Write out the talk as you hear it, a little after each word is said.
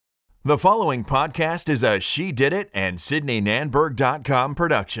The following podcast is a She Did It and SydneyNanberg.com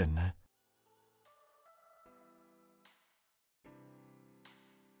production.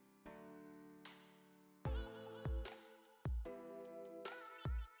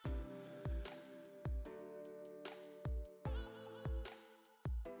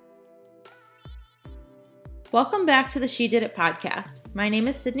 Welcome back to the She Did It podcast. My name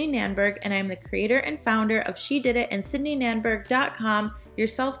is Sydney Nanberg, and I'm the creator and founder of She Did It and SydneyNanberg.com, your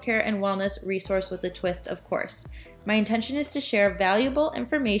self-care and wellness resource with a twist, of course. My intention is to share valuable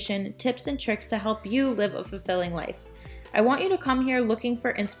information, tips, and tricks to help you live a fulfilling life. I want you to come here looking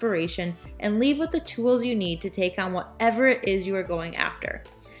for inspiration and leave with the tools you need to take on whatever it is you are going after.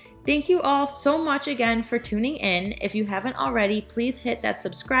 Thank you all so much again for tuning in. If you haven't already, please hit that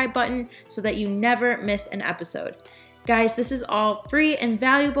subscribe button so that you never miss an episode. Guys, this is all free and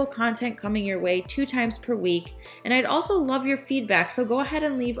valuable content coming your way 2 times per week. And I'd also love your feedback, so go ahead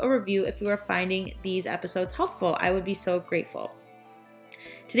and leave a review if you are finding these episodes helpful. I would be so grateful.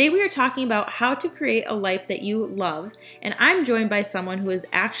 Today we are talking about how to create a life that you love, and I'm joined by someone who is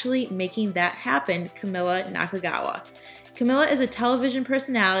actually making that happen, Camilla Nakagawa. Camilla is a television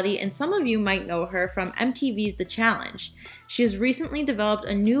personality, and some of you might know her from MTV's The Challenge. She has recently developed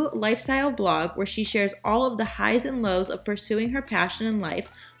a new lifestyle blog where she shares all of the highs and lows of pursuing her passion in life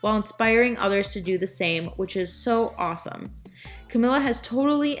while inspiring others to do the same, which is so awesome. Camilla has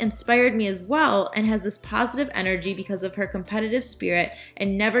totally inspired me as well and has this positive energy because of her competitive spirit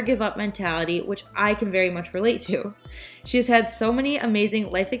and never give up mentality, which I can very much relate to. She has had so many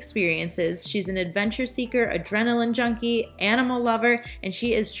amazing life experiences. She's an adventure seeker, adrenaline junkie, animal lover, and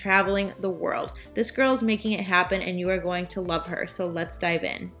she is traveling the world. This girl is making it happen, and you are going to love her. So let's dive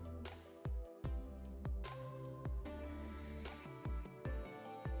in.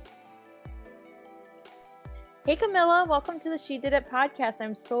 Hey Camilla, welcome to the She Did It podcast.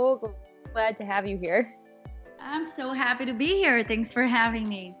 I'm so glad to have you here. I'm so happy to be here. Thanks for having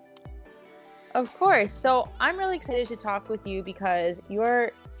me. Of course. So I'm really excited to talk with you because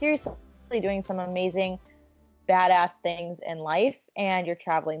you're seriously doing some amazing, badass things in life, and you're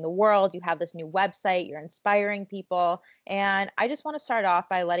traveling the world. You have this new website, you're inspiring people. And I just want to start off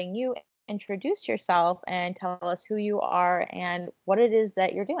by letting you introduce yourself and tell us who you are and what it is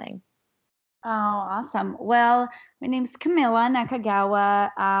that you're doing. Oh, awesome. Well, my name's Camilla Nakagawa.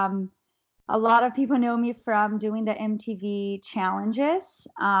 A lot of people know me from doing the MTV Challenges,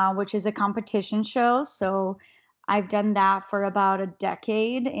 which is a competition show. So I've done that for about a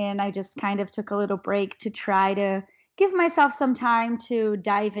decade, and I just kind of took a little break to try to give myself some time to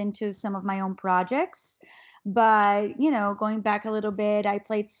dive into some of my own projects. But, going back a little bit, I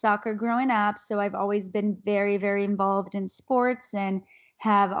played soccer growing up, so I've always been very, very involved in sports and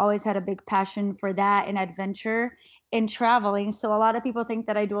have always had a big passion for that and adventure and traveling. So a lot of people think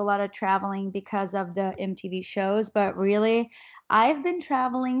that I do a lot of traveling because of the MTV shows, but really I've been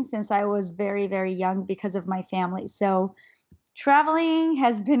traveling since I was very, very young because of my family. So traveling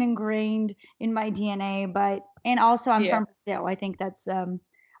has been ingrained in my DNA, and also I'm from Brazil. I think that's a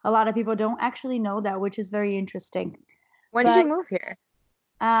lot of people don't actually know that, which is very interesting. When did you move here?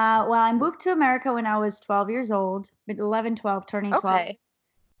 Well, I moved to America when I was 12 years old, 11, 12, turning 12. Okay.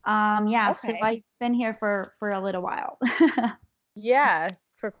 So I've been here for a little while. Yeah,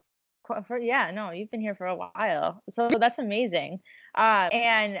 you've been here for a while. So that's amazing.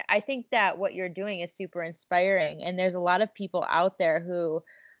 And I think that what you're doing is super inspiring. And there's a lot of people out there who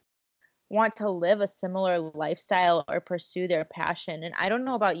want to live a similar lifestyle or pursue their passion. And I don't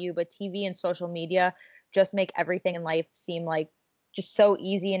know about you, but TV and social media just make everything in life seem like just so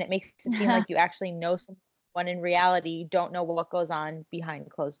easy. And it makes it seem like you actually know someone, when in reality, you don't know what goes on behind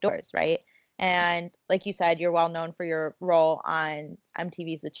closed doors, right? And like you said, you're well known for your role on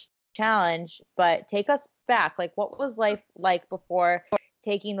MTV's The Challenge, but take us back. Like, what was life like before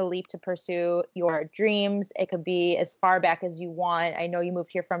taking the leap to pursue your dreams? It could be as far back as you want. I know you moved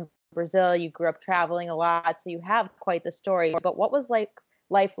here from Brazil. You grew up traveling a lot, so you have quite the story. But what was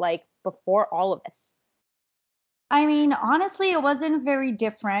life like before all of this? I mean, honestly, it wasn't very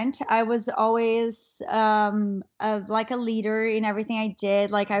different. I was always like a leader in everything I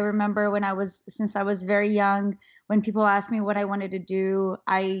did. Like I remember since I was very young, when people asked me what I wanted to do,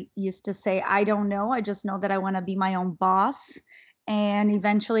 I used to say, I don't know. I just know that I want to be my own boss and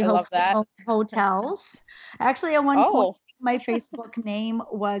eventually hopefully own hotels. Actually, at one point, my Facebook name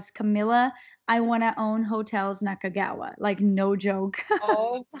was Camilla. I want to own hotels Nakagawa. Like, no joke.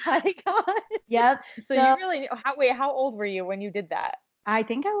 Oh my God. Yep. So you really, how old were you when you did that? I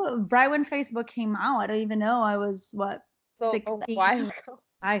think right when Facebook came out. I don't even know. I was 16.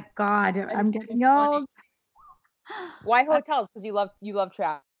 My God, I'm getting old. Why hotels? Because you love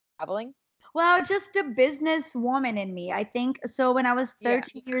traveling. traveling? Well, just a businesswoman in me. I think so. When I was Yeah.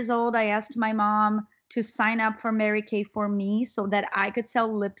 13 years old, I asked my mom to sign up for Mary Kay for me so that I could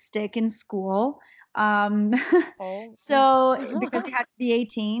sell lipstick in school. Um, Oh. so because you had to be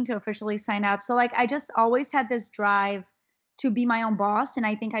 18 to officially sign up. So like I just always had this drive to be my own boss, and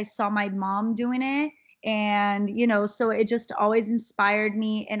I think I saw my mom doing it, and so it just always inspired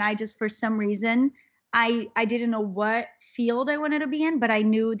me. And I just for some reason I didn't know what field I wanted to be in, but I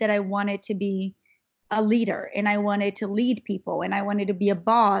knew that I wanted to be a leader and I wanted to lead people and I wanted to be a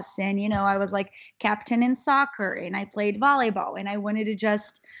boss. And, I was like captain in soccer and I played volleyball and I wanted to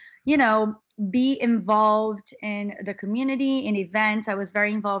just, you know, be involved in the community, in events. I was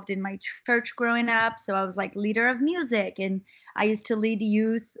very involved in my church growing up. So I was like leader of music and I used to lead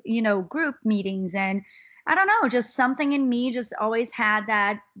youth, group meetings. And I don't know, just something in me just always had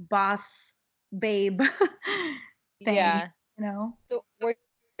that boss babe thing, Yeah. you know? So were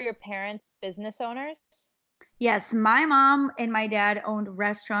your parents business owners? Yes, my mom and my dad owned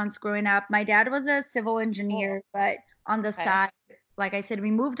restaurants growing up. My dad was a civil Oh, engineer, but on the okay. side, like I said,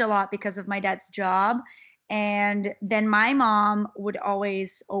 we moved a lot because of my dad's job. And then my mom would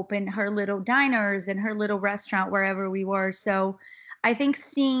always open her little diners and her little restaurant wherever we were. So I think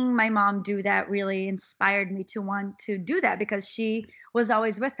seeing my mom do that really inspired me to want to do that because she was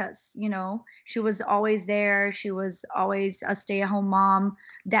always with us, She was always there. She was always a stay-at-home mom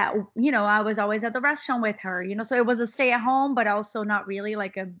that I was always at the restaurant with her, so it was a stay at home but also not really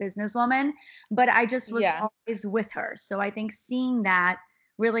like a businesswoman, but I just was Yeah. always with her. So I think seeing that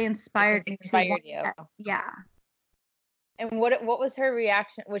really inspired me to Inspired want you. that. Yeah. And what was her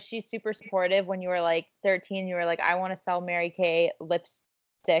reaction? Was she super supportive when you were like 13? You were like, I want to sell Mary Kay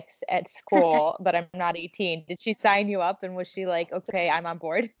lipsticks at school, but I'm not 18. Did she sign you up and was she like, okay, I'm on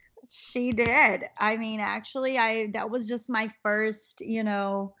board? She did. I mean, actually, I that was just my first,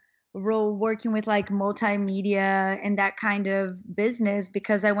 role working with like multimedia and that kind of business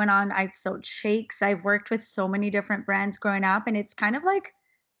because I've sold shakes. I've worked with so many different brands growing up, and it's kind of like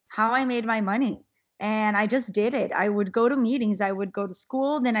how I made my money. And I just did it. I would go to meetings, I would go to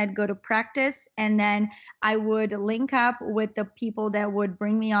school, then I'd go to practice, and then I would link up with the people that would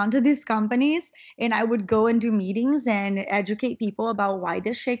bring me onto these companies. And I would go and do meetings and educate people about why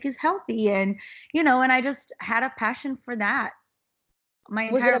this shake is healthy. And I just had a passion for that my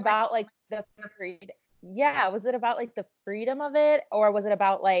Was it entire life. about like the freedom? Yeah, was it about like the freedom of it, or was it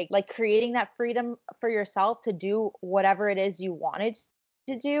about like creating that freedom for yourself to do whatever it is you wanted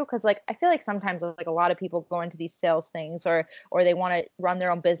to do? Because like I feel like sometimes like a lot of people go into these sales things or they want to run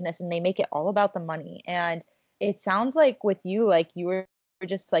their own business and they make it all about the money. And it sounds like with you, like you were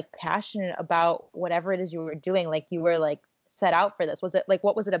just like passionate about whatever it is you were doing. Like you were like set out for this. Was it like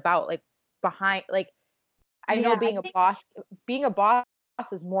what was it about? Like behind like I know Yeah, I think being a boss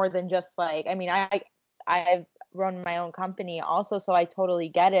is more than just like, I mean, I've run my own company also, so I totally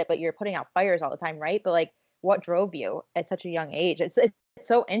get it, but you're putting out fires all the time, right? But like, what drove you at such a young age? It's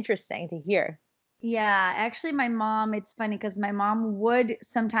so interesting to hear. Yeah, actually, my mom, it's funny because my mom would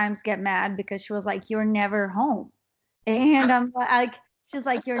sometimes get mad because she was like, "You're never home." And I'm like, she's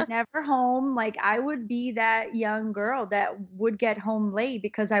like, "You're never home." Like, I would be that young girl that would get home late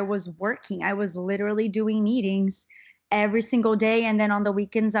because I was working. I was literally doing meetings every single day. And then on the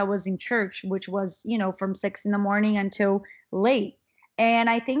weekends, I was in church, which was, from 6 in the morning until late. And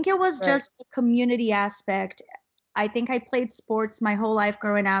I think it was Right. just the community aspect. I think I played sports my whole life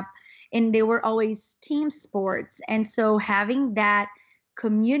growing up, and they were always team sports. And so having that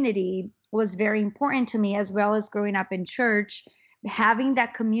community was very important to me, as well as growing up in church, having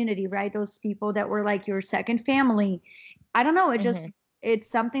that community, right? Those people that were like your second family. I don't know, Hmm. it's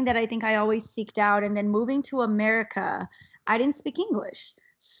something that I think I always seeked out. And then moving to America, I didn't speak English.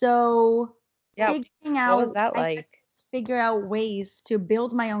 So Yeah. figuring What was out, that I had like? to figure out ways to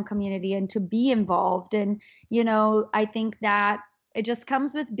build my own community and to be involved. And, I think that it just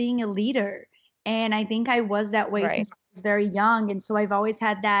comes with being a leader. And I think I was that way Right. since I was very young. And so I've always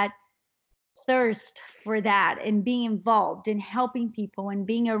had that thirst for that and being involved and helping people and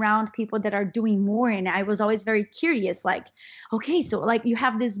being around people that are doing more. And I was always very curious, like, okay, so like you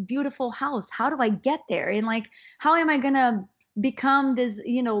have this beautiful house. How do I get there? And like, how am I going to become this,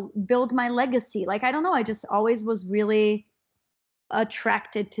 build my legacy? Like, I don't know. I just always was really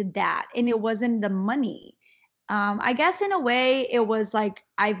attracted to that. And it wasn't the money. I guess in a way, it was like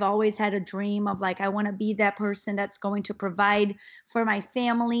I've always had a dream of like, I want to be that person that's going to provide for my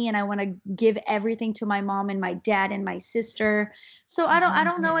family and I want to give everything to my mom and my dad and my sister. So I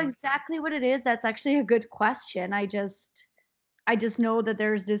don't know Mhm. exactly what it is. That's actually a good question. I just know that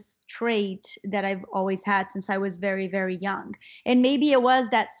there's this trait that I've always had since I was very, very young. And maybe it was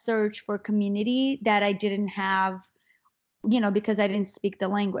that search for community that I didn't have, because I didn't speak the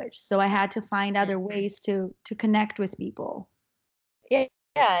language. So I had to find other ways to connect with people. Yeah.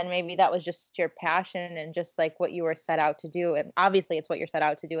 Yeah, and maybe that was just your passion and just like what you were set out to do. And obviously it's what you're set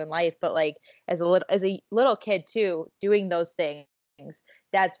out to do in life, but like as a little kid too, doing those things,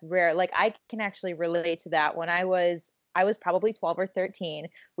 that's rare. Like I can actually relate to that. When I was probably 12 or 13,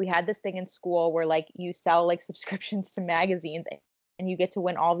 we had this thing in school where like you sell like subscriptions to magazines and you get to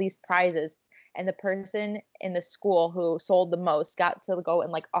win all these prizes. And the person in the school who sold the most got to go in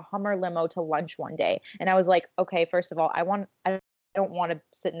like a Hummer limo to lunch one day. And I was like, okay, first of all, I don't want to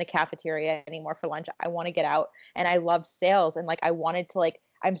sit in the cafeteria anymore for lunch. I want to get out. And I loved sales. And like, I wanted to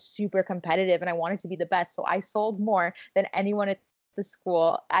I'm super competitive and I wanted to be the best. So I sold more than anyone at the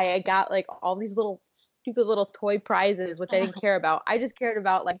school. I got like all these little stupid little toy prizes, which I didn't care about. I just cared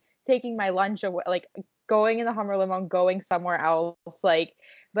about like taking my lunch away, like going in the Hummer limo, going somewhere else. But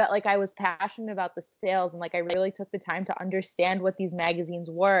like I was passionate about the sales and like I really took the time to understand what these magazines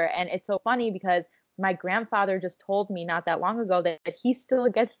were. And it's so funny because my grandfather just told me not that long ago that he still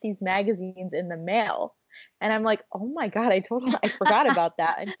gets these magazines in the mail. And I'm like, oh my God, I forgot about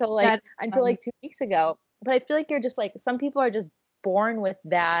that until like 2 weeks ago. But I feel like you're just like, some people are just born with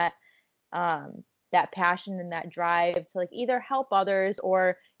that, that passion and that drive to like either help others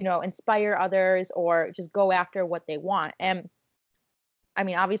or, inspire others or just go after what they want. And I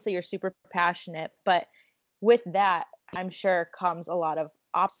mean, obviously you're super passionate, but with that, I'm sure comes a lot of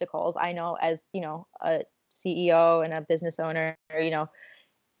obstacles. I know as, a CEO and a business owner,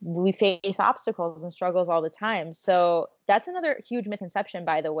 we face obstacles and struggles all the time. So that's another huge misconception,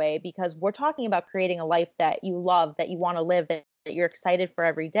 by the way, because we're talking about creating a life that you love, that you want to live, that you're excited for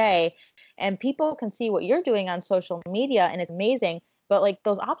every day. And people can see what you're doing on social media and it's amazing, but like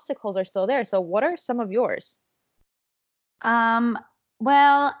those obstacles are still there. So what are some of yours?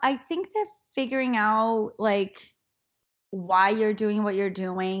 Well, I think that figuring out like why you're doing what you're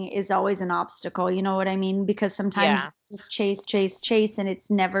doing is always an obstacle. You know what I mean? Because sometimes you just chase, and it's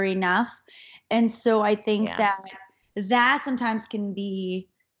never enough. And so I think that sometimes can be,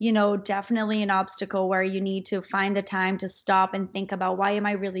 definitely an obstacle where you need to find the time to stop and think about why am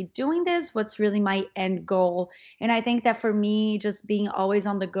I really doing this? What's really my end goal? And I think that for me, just being always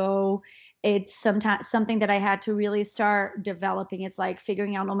on the go, it's sometimes something that I had to really start developing. It's like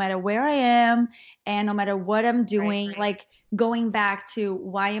figuring out no matter where I am and no matter what I'm doing, like going back to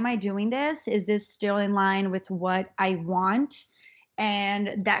why am I doing this? Is this still in line with what I want?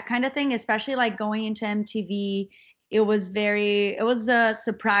 And that kind of thing, especially like going into MTV, it was a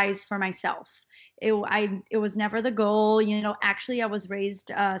surprise for myself. It was never the goal. Actually I was raised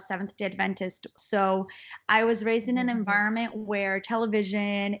Seventh-day Adventist. So I was raised in an environment where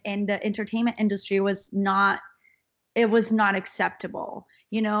television and the entertainment industry was not acceptable.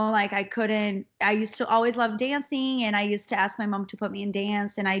 Like I used to always love dancing and I used to ask my mom to put me in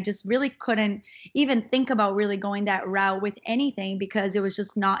dance and I just really couldn't even think about really going that route with anything because it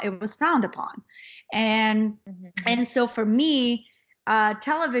was frowned upon. And so for me,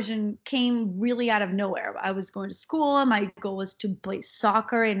 television came really out of nowhere. I was going to school. My goal was to play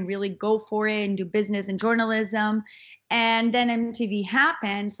soccer and really go for it and do business and journalism. And then MTV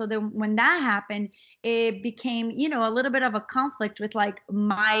happened. So then when that happened, it became, a little bit of a conflict with like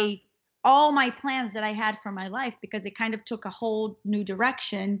all my plans that I had for my life because it kind of took a whole new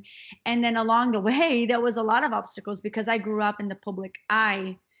direction. And then along the way, there was a lot of obstacles because I grew up in the public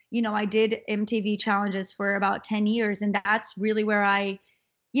eye. I did MTV challenges for about 10 years. And that's really where I,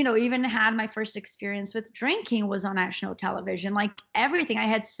 even had my first experience with drinking was on national television. Like everything I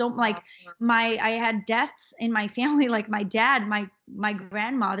had I had deaths in my family, like my dad, my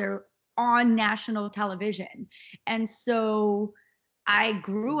grandmother on national television. And so I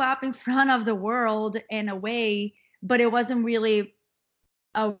grew up in front of the world in a way, but it wasn't really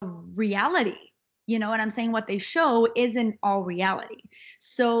a reality. You know what I'm saying? What they show isn't all reality.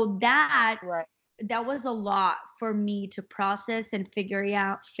 So that was a lot for me to process and figure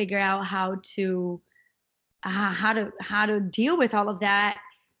out how to deal with all of that.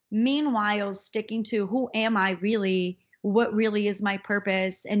 Meanwhile, sticking to who am I really, what really is my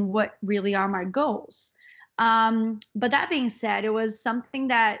purpose, and what really are my goals. But that being said, it was something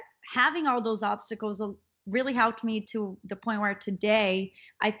that having all those obstacles really helped me to the point where today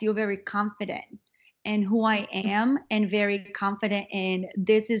I feel very confident in who I am and very confident in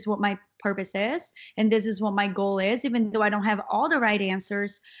this is what my purpose is, and this is what my goal is, even though I don't have all the right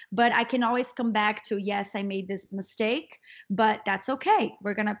answers. But I can always come back to, yes, I made this mistake, but that's okay.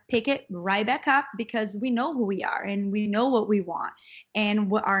 We're going to pick it right back up because we know who we are and we know what we want and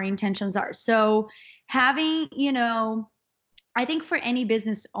what our intentions are. So having, I think for any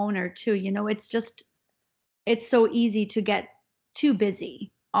business owner too, it's so easy to get too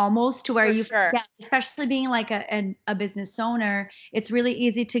busy, almost to where For you sure. forget, especially being like a business owner. It's really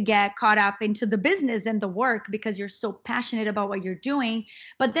easy to get caught up into the business and the work because you're so passionate about what you're doing.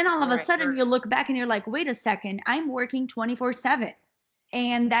 But then all of a sudden you look back and you're like, wait a second, I'm working 24/7.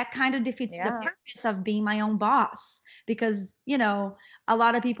 And that kind of defeats the purpose of being my own boss because, a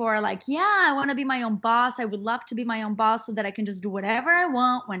lot of people are like, yeah, I want to be my own boss. I would love to be my own boss so that I can just do whatever I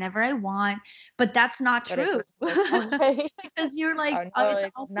want, whenever I want. But that's not true. Because you're like, it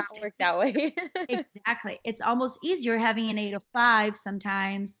does not work that way. Exactly. It's almost easier having an 8 to 5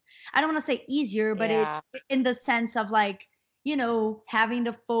 sometimes. I don't want to say easier, but it in the sense of like, having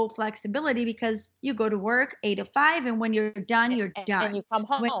the full flexibility because you go to work 8 to 5 and when you're done, you're done. And you come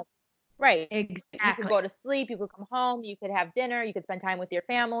home. Right. Exactly. You could go to sleep, you could come home, you could have dinner, you could spend time with your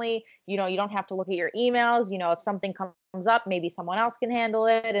family. You don't have to look at your emails. If something comes up, maybe someone else can handle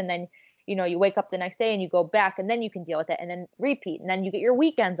it. And then, you wake up the next day and you go back and then you can deal with it and then repeat. And then you get your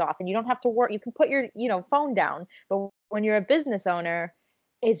weekends off and you don't have to work. You can put your, phone down. But when you're a business owner,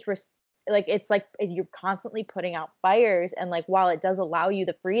 it's like you're constantly putting out fires. And like, while it does allow you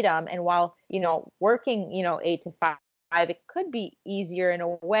the freedom and while, working, 8 to 5, it could be easier in a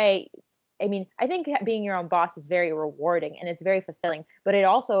way. I mean, I think being your own boss is very rewarding and it's very fulfilling, but it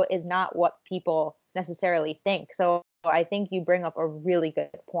also is not what people necessarily think. So I think you bring up a really good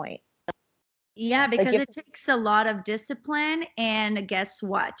point. Yeah, because it takes a lot of discipline, and guess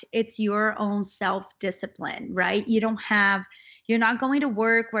what? It's your own self-discipline, right? You're not going to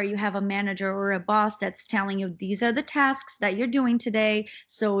work where you have a manager or a boss that's telling you these are the tasks that you're doing today,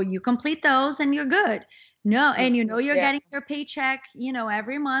 so you complete those and you're good. No, and you're getting your paycheck,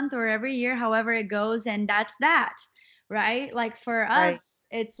 every month or every year, however it goes, and that's that, right? Like for us,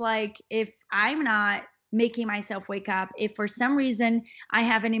 it's like if I'm not making myself wake up, if for some reason I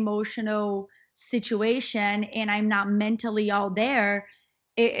have an emotional situation and I'm not mentally all there,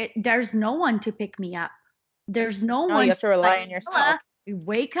 there's no one to pick me up. There's no one. You have to rely on yourself. You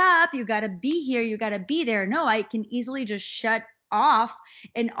wake up, you got to be here, you got to be there. No, I can easily just shut off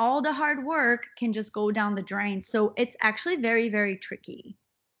and all the hard work can just go down the drain. So it's actually very, very tricky.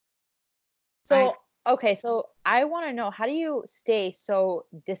 So I want to know, how do you stay so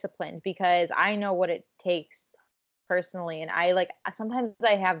disciplined? Because I know what it takes personally. And sometimes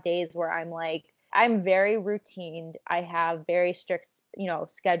I have days where I'm very routine. I have very strict,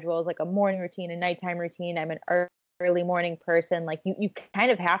 schedules, like a morning routine, a nighttime routine. I'm an early morning person. Like you kind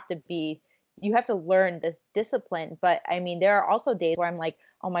of have to learn this discipline. But I mean, there are also days where I'm like,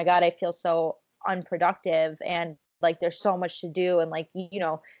 oh my God, I feel so unproductive and like there's so much to do. And like,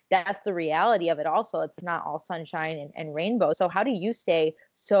 that's the reality of it also. It's not all sunshine and rainbow. So how do you stay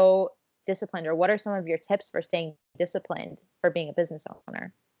so disciplined, or what are some of your tips for staying disciplined for being a business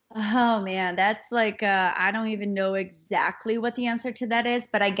owner? Oh man, that's like I don't even know exactly what the answer to that is,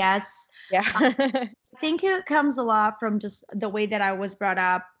 but I guess I think it comes a lot from just the way that I was brought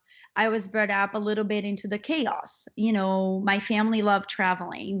up. I was brought up a little bit into the chaos. My family loved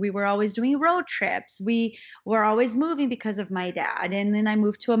traveling. We were always doing road trips. We were always moving because of my dad. And then I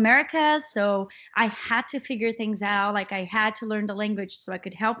moved to America. So I had to figure things out. Like I had to learn the language so I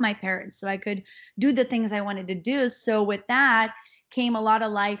could help my parents, so I could do the things I wanted to do. So with that came a lot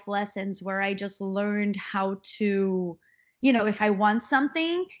of life lessons where I just learned how to, if I want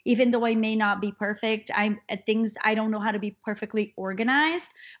something, even though I may not be perfect, I don't know how to be perfectly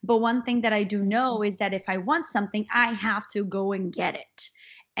organized. But one thing that I do know is that if I want something, I have to go and get it.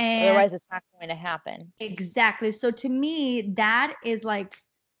 And otherwise it's not going to happen. Exactly. So to me, that is like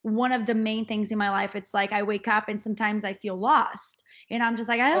one of the main things in my life. It's like I wake up and sometimes I feel lost and I'm just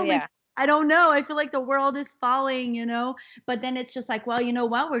like, I don't know. I feel like the world is falling, but then it's just like, well, you know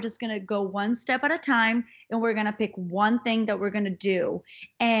what? We're just going to go one step at a time and we're going to pick one thing that we're going to do.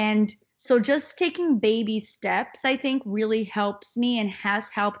 And so just taking baby steps, I think really helps me and has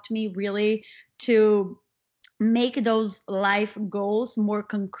helped me really to make those life goals more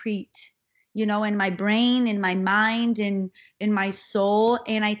concrete, in my brain, in my mind, in my soul.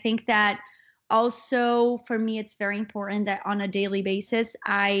 And I think that also for me, it's very important that on a daily basis,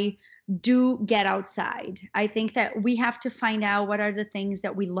 I do get outside. I think that we have to find out what are the things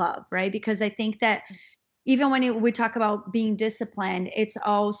that we love, right? Because I think that even when we talk about being disciplined, it's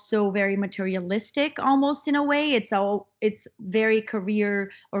also very materialistic almost in a way. It's very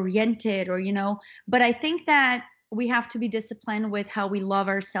career oriented or, but I think that we have to be disciplined with how we love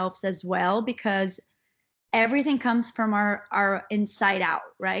ourselves as well, because everything comes from our inside out,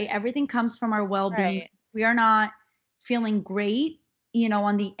 right? Everything comes from our well-being. Right. We are not feeling great,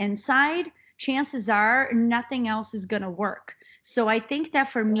 on the inside, chances are nothing else is going to work. So I think that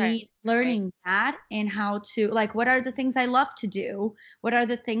for me, learning that and how to, like, what are the things I love to do? What are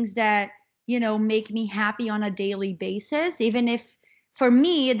the things that, make me happy on a daily basis? Even if for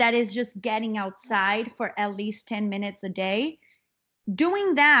me, that is just getting outside for at least 10 minutes a day.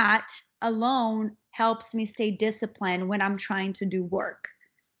 Doing that alone helps me stay disciplined when I'm trying to do work,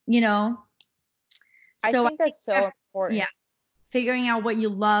 you know? I So I think think that's so important. yeah, figuring out what you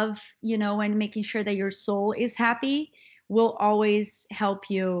love, and making sure that your soul is happy will always help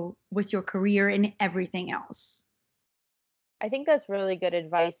you with your career and everything else. I think that's really good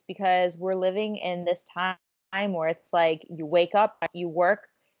advice because we're living in this time where it's like you wake up, you work,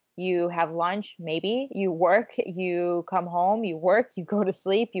 you have lunch, maybe you work, you come home, you work, you go to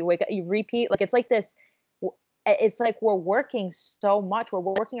sleep, you wake up, you repeat. Like it's like this. It's like we're working so much, we're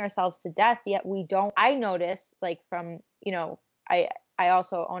working ourselves to death, yet we don't. I notice, like from I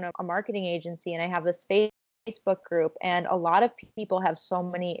also own a marketing agency, and I have this Facebook group, and a lot of people have so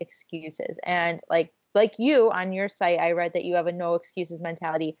many excuses. And like you on your site, I read that you have a no excuses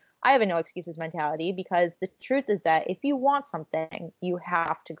mentality. I have a no excuses mentality because the truth is that if you want something, you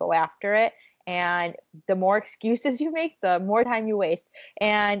have to go after it. And the more excuses you make, the more time you waste.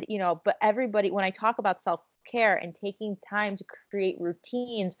 And, but everybody, when I talk about self care and taking time to create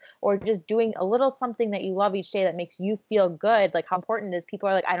routines or just doing a little something that you love each day that makes you feel good, like how important it is. People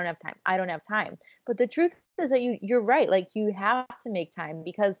are like, I don't have time. I don't have time. But the truth is that you're right. Like you have to make time,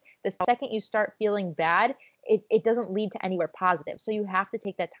 because the second you start feeling bad, it doesn't lead to anywhere positive. So you have to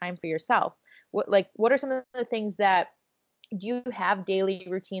take that time for yourself. What are some of the things that, do you have daily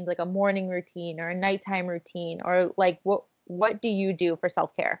routines, like a morning routine or a nighttime routine, or like what do you do for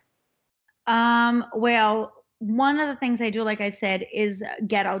self-care? Well, one of the things I do, like I said, is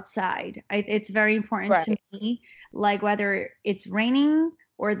get outside. It's very important to Right. me, like whether it's raining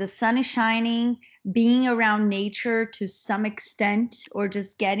or the sun is shining, being around nature to some extent, or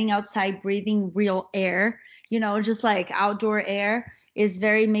just getting outside, breathing real air, just like outdoor air is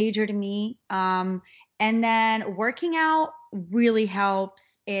very major to me. And then working out really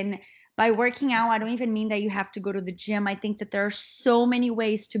helps. And by working out, I don't even mean that you have to go to the gym. I think that there are so many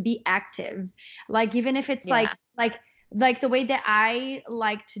ways to be active. Like even if it's Yeah. like the way that I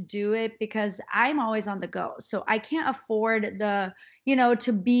like to do it, because I'm always on the go. So I can't afford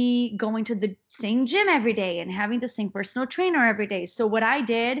to be going to the same gym every day and having the same personal trainer every day. So what I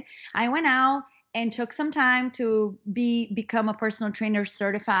did, I went out and took some time to become a personal trainer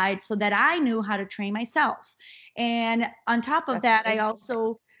certified so that I knew how to train myself. And on top of That's that, I amazing.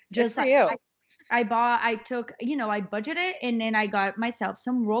 also Good just for you. I took, I budgeted, and then I got myself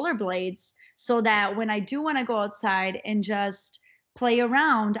some rollerblades so that when I do want to go outside and just play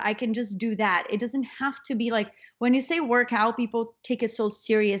around, I can just do that. It doesn't have to be like, when you say workout, people take it so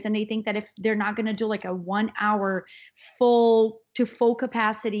serious and they think that if they're not going to do like a 1 hour full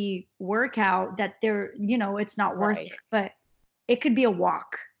capacity workout, that it's not worth Right. it. But it could be a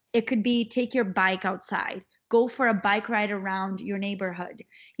walk. It could be take your bike outside, go for a bike ride around your neighborhood.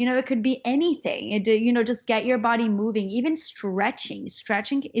 It could be anything. Just get your body moving, even stretching.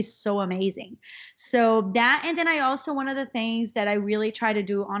 Stretching is so amazing. So that, and then I also, one of the things that I really try to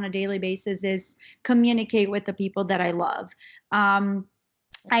do on a daily basis is communicate with the people that I love.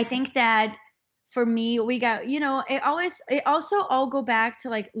 I think that for me, we got, it also all go back to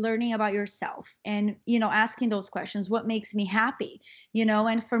like learning about yourself and, asking those questions. What makes me happy?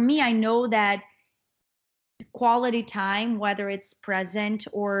 And for me, I know that quality time, whether it's present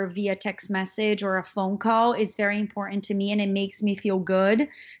or via text message or a phone call, is very important to me. And it makes me feel good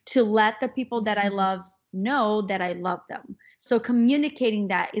to let the people that I love know that I love them. So communicating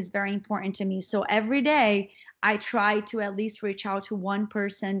that is very important to me. So every day I try to at least reach out to one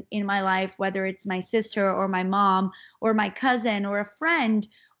person in my life, whether it's my sister or my mom or my cousin or a friend,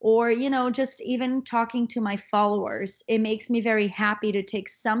 or, just even talking to my followers. It makes me very happy to take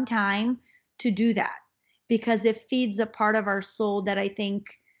some time to do that, because it feeds a part of our soul that I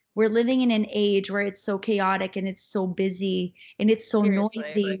think we're living in an age where it's so chaotic and it's so busy and it's so Seriously.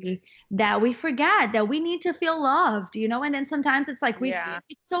 noisy that we forget that we need to feel loved, and then sometimes it's like Yeah.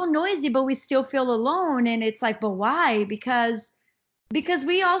 it's so noisy, but we still feel alone. And it's like, but why? Because because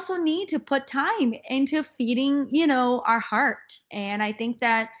we also need to put time into feeding, our heart. And I think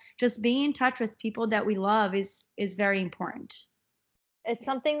that just being in touch with people that we love is very important. It's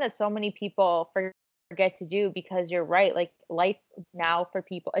something that so many people forget to do because you're right. Like life now for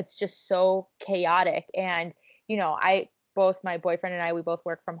people, it's just so chaotic. And, both my boyfriend and I, we both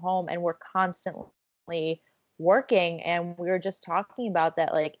work from home and we're constantly working. And we were just talking about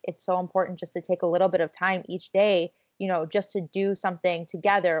that. Like it's so important just to take a little bit of time each day, just to do something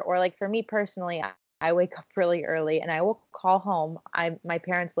together. Or like for me personally, I wake up really early and I will call home. My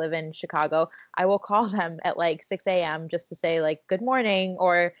parents live in Chicago. I will call them at like 6 a.m. just to say like good morning,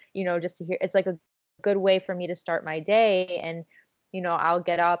 or just to hear. It's like a good way for me to start my day. And I'll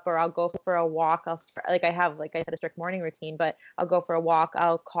get up or I'll go for a walk. I'll start, like I have, like I said, a strict morning routine, but I'll go for a walk.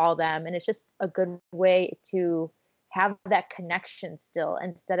 I'll call them, and it's just a good way to have that connection still,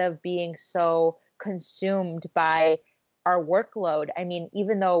 instead of being so consumed by our workload. I mean,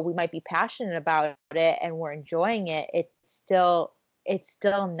 even though we might be passionate about it and we're enjoying it, it's still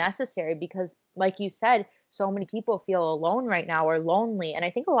necessary, because like you said, so many people feel alone right now or lonely. And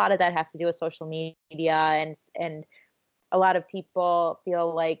I think a lot of that has to do with social media, and a lot of people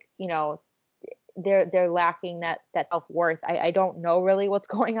feel like, they're lacking that self-worth. I don't know really what's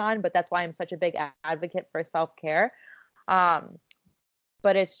going on, but that's why I'm such a big advocate for self-care. Um,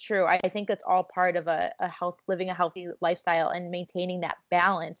 but it's true. I think it's all part of living a healthy lifestyle and maintaining that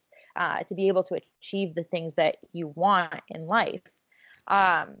balance, to be able to achieve the things that you want in life.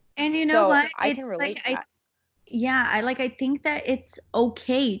 And you know So what? I It's can relate like to that. I think that it's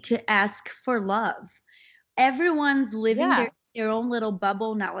okay to ask for love. Everyone's living Yeah, their own little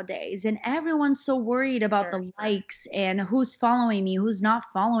bubble nowadays, and everyone's so worried about sure. the likes and who's following me, who's not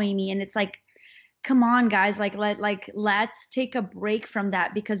following me. And it's like, come on guys, let's take a break from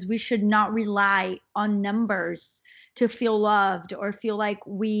that, because we should not rely on numbers to feel loved or feel like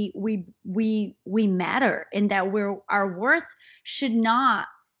we matter, and that our worth should not,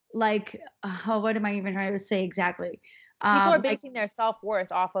 like, what am I even trying to say exactly? People are Like, basing their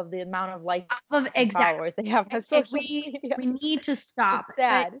self-worth off of the amount of likes of and exactly. followers they have on And social we media. we need to It's stop. But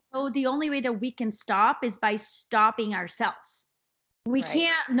sad. so the only way that we can stop is by stopping ourselves. We Right.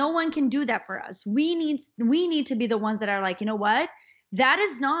 can't, no one can do that for us. We need to be the ones that are like, you know what? That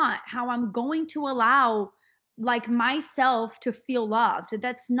is not how I'm going to allow, like, myself to feel loved.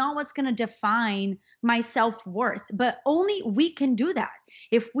 That's not what's going to define my self-worth. But only we can do that.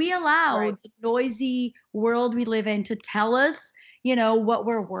 If we allow Right. the noisy world we live in to tell us, what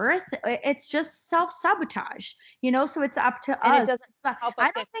we're worth, it's just self-sabotage, so it's up to And it us. doesn't help us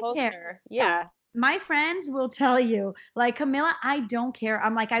I don't get think care. closer. Yeah. My friends will tell you, like, Camilla, I don't care.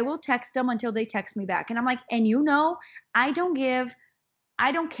 I'm like, I will text them until they text me back. And I'm like, and I don't give,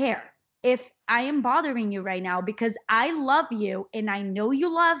 I don't care if I am bothering you right now, because I love you and I know you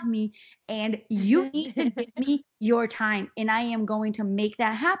love me, and you need to give me your time, and I am going to make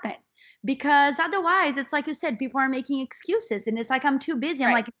that happen. Because otherwise, it's like you said, people are making excuses, and it's like, I'm too busy.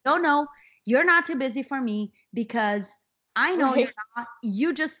 I'm Right. like, no, you're not too busy for me, because I know you're Right. not.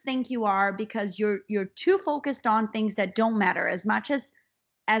 You just think you are, because you're too focused on things that don't matter as much as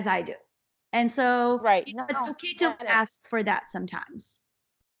I do. And so, Right. No, it's okay I to get it. ask for that sometimes.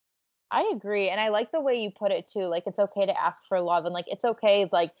 I agree. And I like the way you put it too. Like it's okay to ask for love, and like it's okay,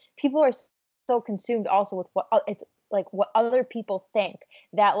 like people are so consumed also with it's like what other people think,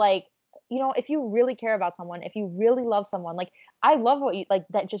 that like, if you really care about someone, if you really love someone, like I love what you like,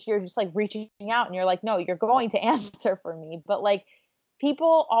 that just you're just like reaching out and you're like, no, you're going to answer for me. But like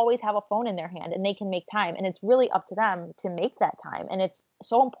people always have a phone in their hand and they can make time, and it's really up to them to make that time. And it's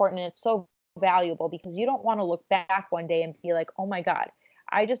so important and it's so valuable, because you don't want to look back one day and be like, oh my God,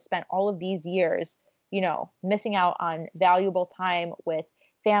 I just spent all of these years, missing out on valuable time with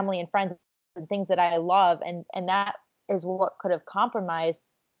family and friends and things that I love. And that is what could have compromised,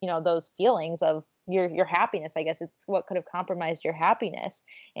 those feelings of your happiness. I guess it's what could have compromised your happiness.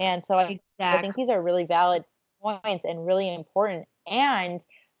 And so I think Exactly. these are really valid points and really important. And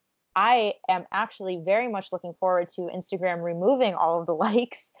I am actually very much looking forward to Instagram removing all of the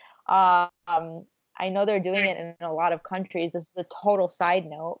likes. I know they're doing it in a lot of countries. This is a total side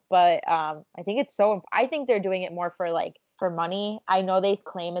note, but I think they're doing it more for like for money. I know they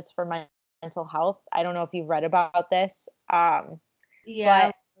claim it's for mental health. I don't know if you've read about this. Yeah, a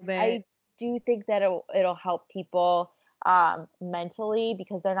But little bit. I do think that it'll help people mentally,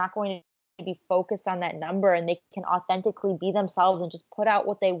 because they're not going to be focused on that number, and they can authentically be themselves and just put out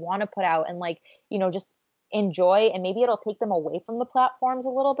what they want to put out, and like, just enjoy. And maybe it'll take them away from the platforms a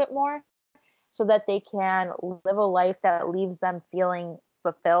little bit more, so that they can live a life that leaves them feeling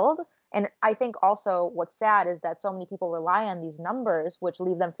fulfilled And I think also what's sad is that so many people rely on these numbers, which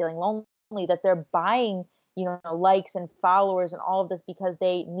leave them feeling lonely, that they're buying, likes and followers and all of this because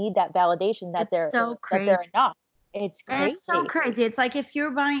they need that validation that It's so that crazy. they're enough. It's It's so crazy. crazy. It's like if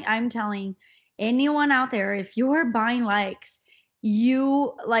you're buying, I'm telling anyone out there, if you're buying likes,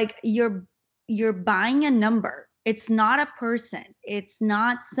 you're buying a number. It's not a person. It's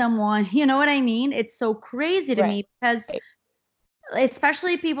not someone, you know what I mean? It's so crazy to Right. me because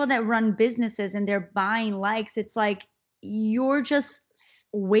especially people that run businesses and they're buying likes, it's like you're just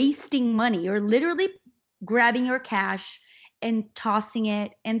wasting money. You're literally grabbing your cash and tossing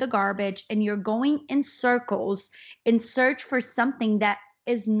it in the garbage, and you're going in circles in search for something that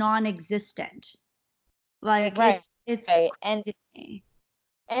is non-existent. Like Right. it's Right. And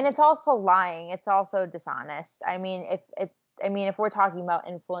it's also lying. It's also dishonest. I mean, if we're talking about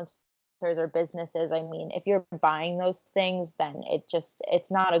influencers or businesses, I mean, if you're buying those things, then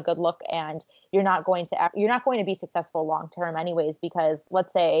it's not a good look, and you're not going to be successful long term anyways, because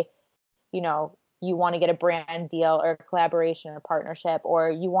let's say, you want to get a brand deal or collaboration or partnership, or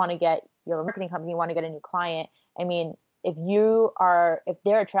you're a marketing company, you want to get a new client. I mean, if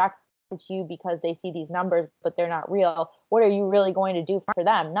they're attracted to you because they see these numbers, but they're not real, what are you really going to do for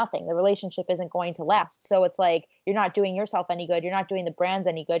them? Nothing. The relationship isn't going to last. So it's like, you're not doing yourself any good. You're not doing the brands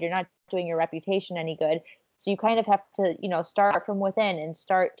any good. You're not doing your reputation any good. So you kind of have to, start from within and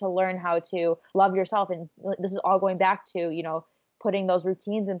start to learn how to love yourself. And this is all going back to, putting those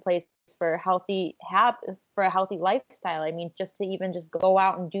routines in place for a healthy lifestyle. I mean, just go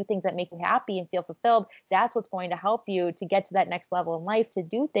out and do things that make you happy and feel fulfilled. That's what's going to help you to get to that next level in life, to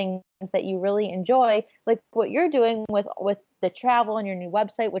do things that you really enjoy, like what you're doing with the travel and your new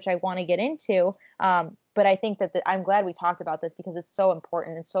website, which I want to get into. But I think that I'm glad we talked about this because it's so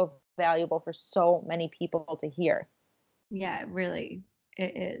important and so valuable for so many people to hear. Yeah, really,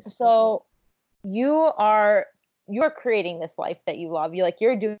 it is. So you're creating this life that you love.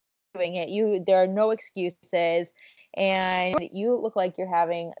 You're doing it. There are no excuses, and you look like you're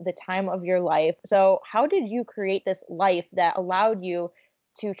having the time of your life. So how did you create this life that allowed you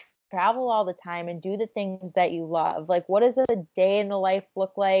to travel all the time and do the things that you love? Like, what does a day in the life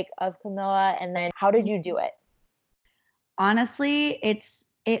look like of Camilla? And then how did you do it? Honestly,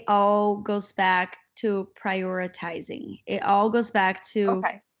 it all goes back to prioritizing. It all goes back to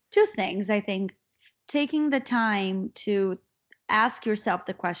two things, I think. Taking the time to ask yourself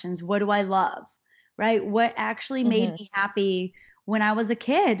the questions, what do I love? Right? What actually made me happy when I was a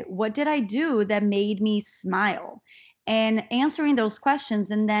kid? What did I do that made me smile? And answering those questions,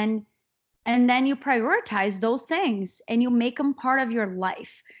 and then you prioritize those things and you make them part of your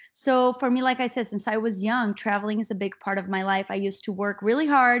life. So for me, like I said, since I was young, traveling is a big part of my life. I used to work really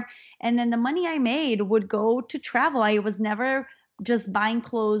hard, and then the money I made would go to travel. I was never just buying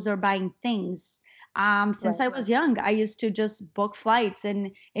clothes or buying things. Since I was young, I used to just book flights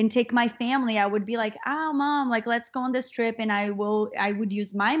and take my family. I would be like, "Oh, mom, like let's go on this trip," and I would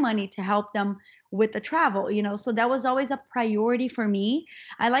use my money to help them with the travel. So that was always a priority for me.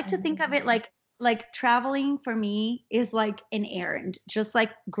 I like to think of it like traveling for me is like an errand, just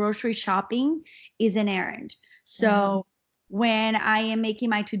like grocery shopping is an errand. So when I am making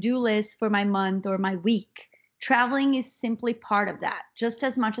my to-do list for my month or my week, traveling is simply part of that, just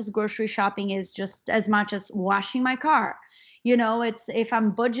as much as grocery shopping is, just as much as washing my car. It's, if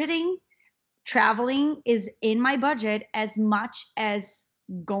I'm budgeting, traveling is in my budget as much as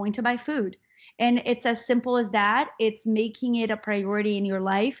going to buy food. And it's as simple as that. It's making it a priority in your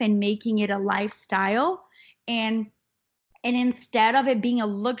life and making it a lifestyle. And instead of it being a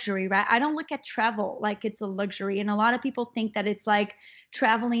luxury, right? I don't look at travel like it's a luxury. And a lot of people think that it's like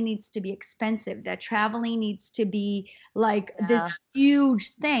traveling needs to be expensive, that traveling needs to be like this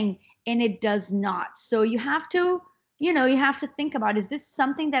huge thing. And it does not. So you have to, you have to think about, is this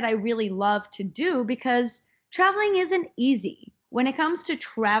something that I really love to do? Because traveling isn't easy. When it comes to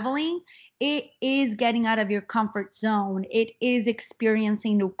traveling, it is getting out of your comfort zone. It is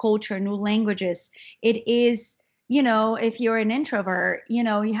experiencing new culture, new languages. It is, if you're an introvert, you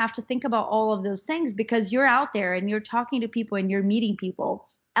have to think about all of those things because you're out there and you're talking to people and you're meeting people.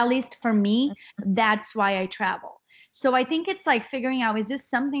 At least for me, that's why I travel. So I think it's like figuring out, is this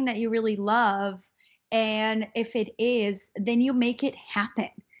something that you really love? And if it is, then you make it happen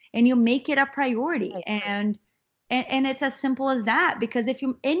and you make it a priority. And it's as simple as that, because if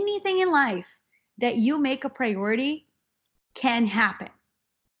anything in life that you make a priority can happen.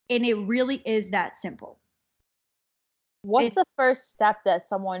 And it really is that simple. What's the first step that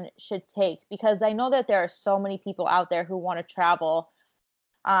someone should take? Because I know that there are so many people out there who want to travel.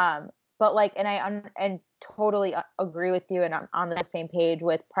 But like, and totally agree with you, and I'm on the same page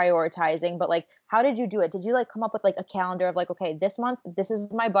with prioritizing. But like, how did you do it? Did you like come up with like a calendar of like, okay, this month this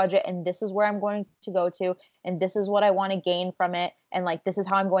is my budget and this is where I'm going to go to and this is what I want to gain from it and like this is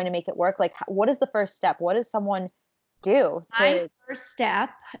how I'm going to make it work? Like, what is the first step? What does someone do to My first step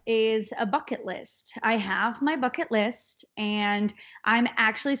is a bucket list. I have my bucket list, and I'm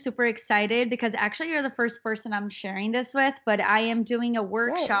actually super excited because actually you're the first person I'm sharing this with, but I am doing a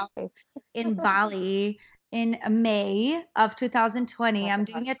workshop in Bali in May of 2020. I'm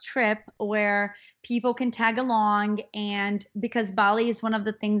doing a trip where people can tag along, and because Bali is one of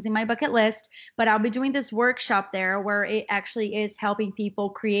the things in my bucket list, but I'll be doing this workshop there where it actually is helping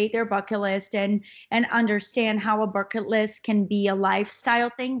people create their bucket list and understand how a bucket list can be a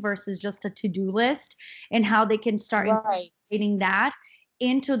lifestyle thing versus just a to-do list, and how they can start incorporating that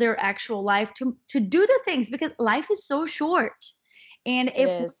into their actual life to do the things, because life is so short. And if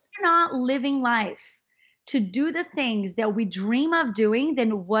we're not living life to do the things that we dream of doing,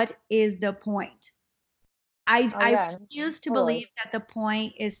 then what is the point? I refuse to believe that the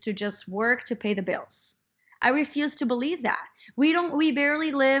point is to just work to pay the bills. I refuse to believe that. We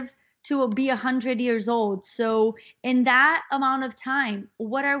barely live to be 100 years old. So in that amount of time,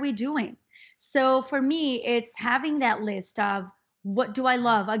 what are we doing? So for me, it's having that list of what do I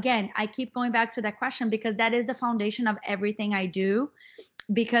love? Again, I keep going back to that question because that is the foundation of everything I do.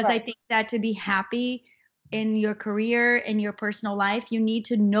 Because I think that to be happy in your career, in your personal life, you need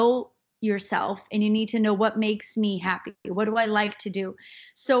to know yourself and you need to know what makes me happy. What do I like to do?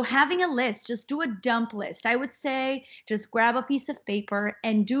 So having a list, just do a dump list. I would say just grab a piece of paper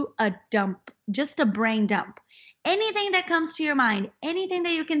and do a dump, just a brain dump. Anything that comes to your mind, anything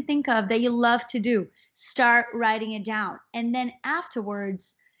that you can think of that you love to do, start writing it down. And then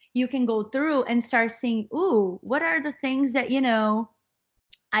afterwards, you can go through and start seeing, ooh, what are the things that,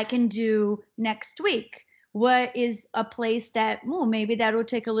 I can do next week? What is a place that, maybe that will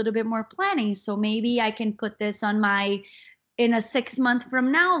take a little bit more planning. So maybe I can put this on in a 6 month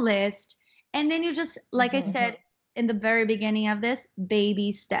from now list. And then you just, like I said in the very beginning of this,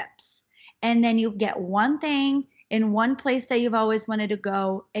 baby steps. And then you get one thing in one place that you've always wanted to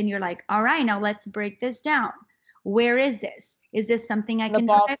go. And you're like, all right, now let's break this down. Where is this? Is this something I can do?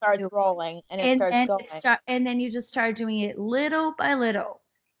 The ball starts rolling and it starts going. And then you just start doing it little by little.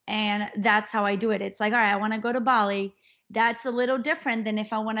 And that's how I do it. It's like, all right, I want to go to Bali. That's a little different than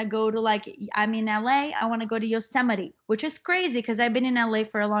if I want to go to, like, I'm in LA, I want to go to Yosemite, which is crazy because I've been in LA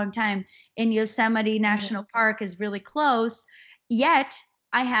for a long time. And Yosemite National Park is really close, yet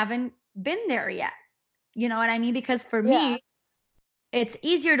I haven't been there yet. You know what I mean? Because for me, it's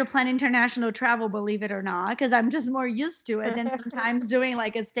easier to plan international travel, believe it or not, because I'm just more used to it than sometimes doing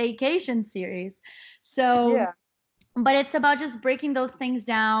like a staycation series. So but it's about just breaking those things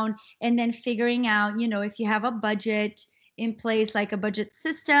down and then figuring out, if you have a budget in place, like a budget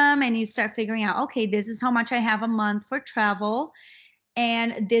system, and you start figuring out, okay, this is how much I have a month for travel,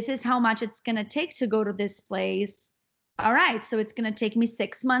 and this is how much it's going to take to go to this place. All right, so it's going to take me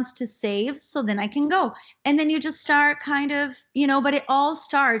 6 months to save, so then I can go. And then you just start kind of, but it all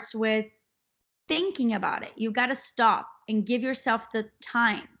starts with thinking about it. You got to stop and give yourself the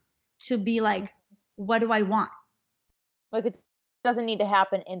time to be like, what do I want? Like, it doesn't need to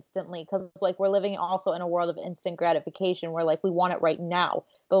happen instantly because like we're living also in a world of instant gratification where like we want it right now.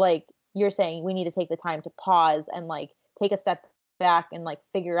 But like you're saying, we need to take the time to pause and like take a step back and like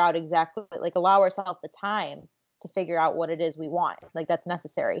figure out exactly, like allow ourselves the time to figure out what it is we want. Like that's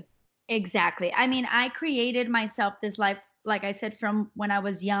necessary. Exactly. I mean, I created myself this life, like I said, from when I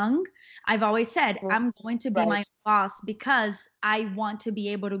was young. I've always said I'm going to be my boss because I want to be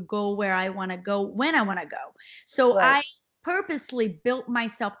able to go where I want to go when I want to go. So I purposely built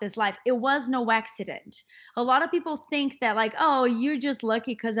myself this life. It was no accident. A lot of people think that like, oh, you're just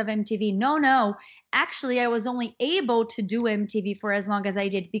lucky because of MTV. No. Actually, I was only able to do MTV for as long as I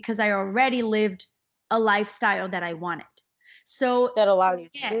did because I already lived a lifestyle that I wanted. So that allowed you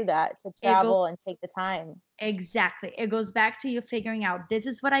to do that, to travel and take the time. Exactly. It goes back to you figuring out this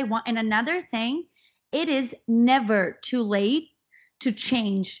is what I want. And another thing, it is never too late to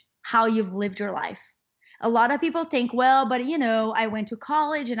change how you've lived your life. A lot of people think, well, but I went to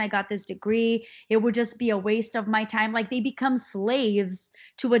college and I got this degree. It would just be a waste of my time. Like they become slaves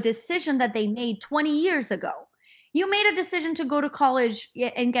to a decision that they made 20 years ago. You made a decision to go to college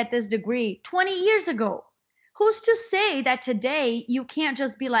and get this degree 20 years ago. Who's to say that today you can't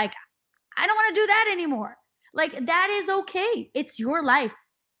just be like, I don't want to do that anymore. Like that is okay. It's your life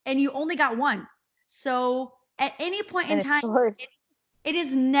and you only got one. So at any point in time,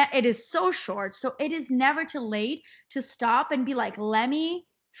 it is so short. So it is never too late to stop and be like, let me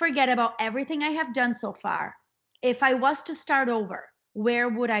forget about everything I have done so far. If I was to start over, where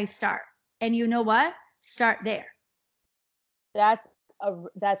would I start? And you know what? Start there.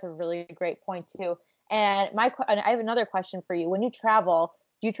 That's a really great point too. And I have another question for you. When you travel,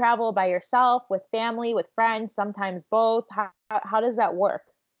 do you travel by yourself, with family, with friends, sometimes both? How does that work?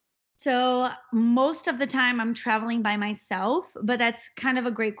 So most of the time I'm traveling by myself, but that's kind of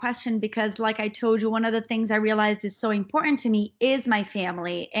a great question because like I told you, one of the things I realized is so important to me is my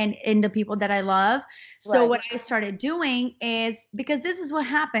family and the people that I love. So Right. what I started doing is because this is what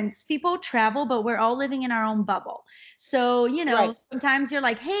happens. People travel, but we're all living in our own bubble. So, Right. sometimes you're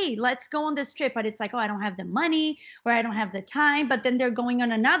like, hey, let's go on this trip, but it's like, oh, I don't have the money or I don't have the time. But then they're going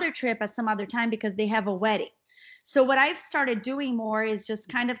on another trip at some other time because they have a wedding. So what I've started doing more is just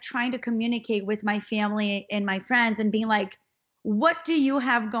kind of trying to communicate with my family and my friends and being like, what do you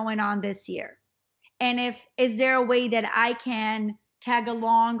have going on this year? And is there a way that I can tag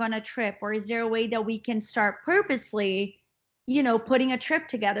along on a trip, or is there a way that we can start purposely, putting a trip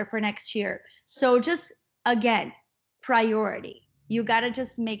together for next year? So just again, priority. You got to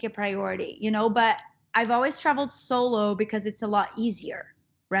just make it priority, but I've always traveled solo because it's a lot easier,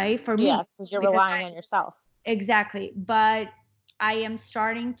 right? For Yeah, me, because you're because relying on yourself. exactly. But I am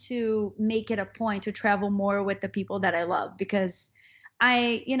starting to make it a point to travel more with the people that I love because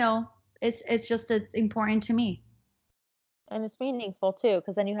it's important to me. And it's meaningful too,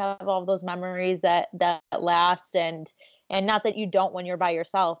 because then you have all those memories that last, and not that you don't when you're by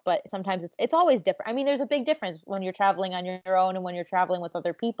yourself, but sometimes it's always different. I mean, there's a big difference when you're traveling on your own and when you're traveling with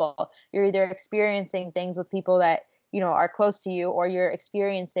other people. You're either experiencing things with people that are close to you, or you're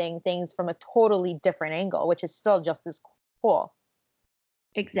experiencing things from a totally different angle, which is still just as cool.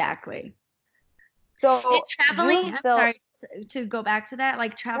 Exactly. And So traveling, you I'm built. sorry to go back to that.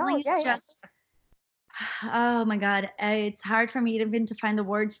 Like No, traveling yeah, is yeah. just, oh my God, it's hard for me even to find the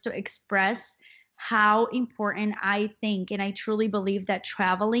words to express how important I think and I truly believe that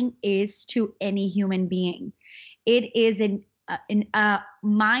traveling is to any human being. It is a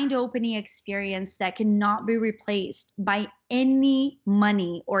mind-opening experience that cannot be replaced by any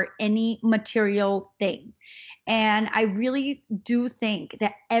money or any material thing. And I really do think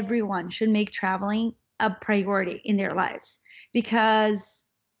that everyone should make traveling a priority in their lives because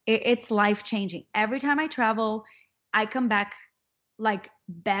it's life changing. Every time I travel, I come back like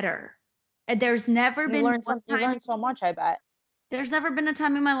better. And there's never You been learn one some. You time, learn so much, I bet. there's never been a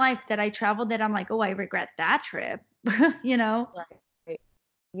time in my life that I traveled that I'm like, oh, I regret that trip, you know? Right.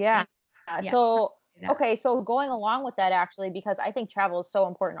 Yeah. And yeah, So, yeah. okay, so going along with that, actually, because I think travel is so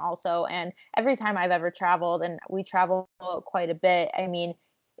important also. And every time I've ever traveled, and we travel quite a bit, I mean,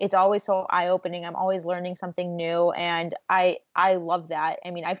 it's always so eye-opening. I'm always learning something new, and I love that.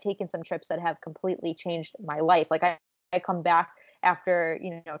 I mean, I've taken some trips that have completely changed my life. Like I come back after,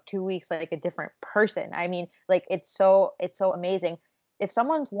 2 weeks like a different person. I mean, like it's so amazing. If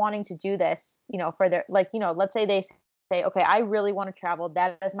someone's wanting to do this, for their, like, let's say they say, okay, I really want to travel.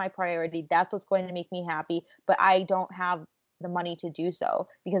 That is my priority. That's what's going to make me happy. But I don't have the money to do so,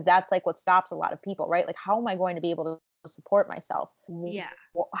 because that's like what stops a lot of people, right? Like, how am I going to be able to support myself? Yeah.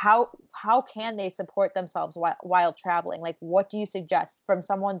 How can they support themselves while traveling? Like, what do you suggest if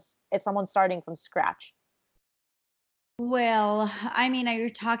someone's starting from scratch? Well, I mean, are you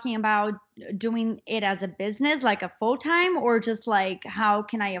talking about doing it as a business, like a full time, or just like how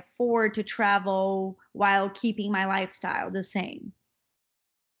can I afford to travel while keeping my lifestyle the same?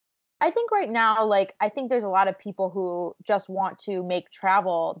 I think right now, like, I think there's a lot of people who just want to make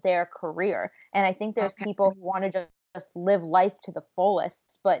travel their career. And I think there's Okay. people who want to just live life to the fullest,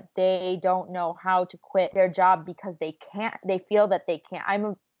 but they don't know how to quit their job because they feel that they can't.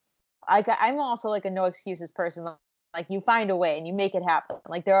 I'm also like a no excuses person. Like, you find a way and you make it happen.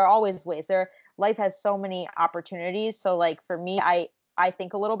 Like, there are always ways. Life has so many opportunities. So like for me, I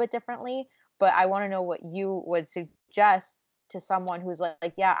think a little bit differently, but I want to know what you would suggest to someone who's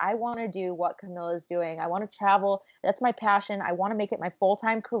like, yeah, I want to do what Camilla is doing. I want to travel. That's my passion. I want to make it my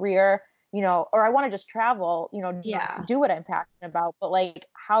full-time career, or I want to just travel, to Yeah. do what I'm passionate about. But like,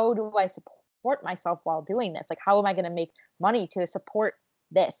 how do I support myself while doing this? Like, how am I going to make money to support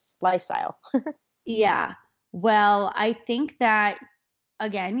this lifestyle? Yeah. Well, I think that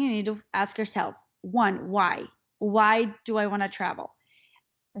again, you need to ask yourself, one, why? Why do I want to travel?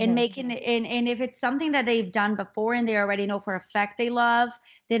 And Hmm. making it, and if it's something that they've done before and they already know for a fact they love,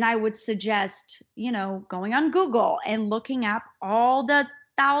 then I would suggest, going on Google and looking up all the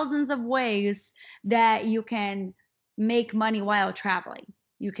thousands of ways that you can make money while traveling.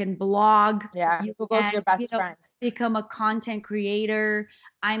 You can blog, Yeah, you Google's can, your best friend. become a content creator.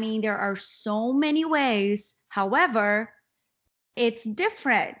 I mean, there are so many ways. However, it's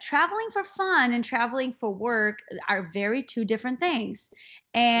different. Traveling for fun and traveling for work are very two different things.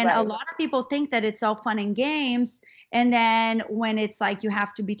 And a Right. lot of people think that it's all fun and games. And then when it's like you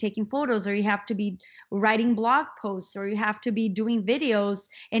have to be taking photos or you have to be writing blog posts or you have to be doing videos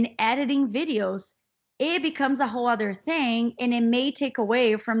and editing videos, it becomes a whole other thing and it may take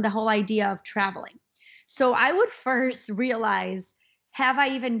away from the whole idea of traveling. So I would first realize, have I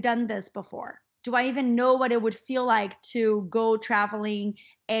even done this before? Do I even know what it would feel like to go traveling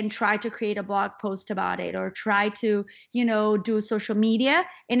and try to create a blog post about it or try to, do social media?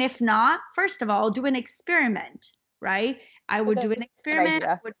 And if not, first of all, do an experiment, right? I would do an experiment,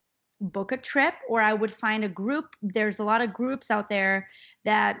 I idea. would book a trip, or I would find a group. There's a lot of groups out there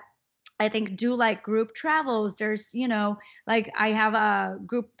that I think do like group travels. There's, like I have a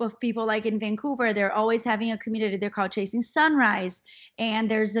group of people like in Vancouver, they're always having a community. They're called Chasing Sunrise.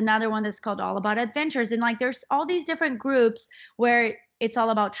 And there's another one that's called All About Adventures. And like there's all these different groups where it's all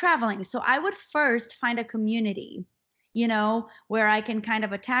about traveling. So I would first find a community, where I can kind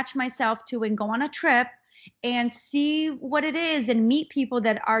of attach myself to and go on a trip and see what it is and meet people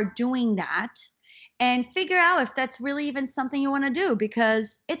that are doing that and figure out if that's really even something you want to do,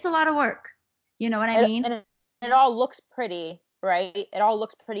 because it's a lot of work. You know what I mean? And it all looks pretty, right? It all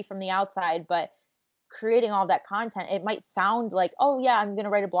looks pretty from the outside, but creating all that content, it might sound like, oh yeah, I'm going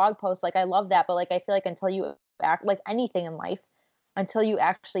to write a blog post. Like I love that. But like, I feel like until you act like anything in life, until you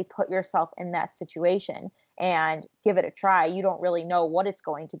actually put yourself in that situation and give it a try, you don't really know what it's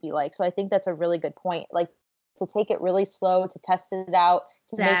going to be like. So I think that's a really good point. Like to take it really slow, to test it out,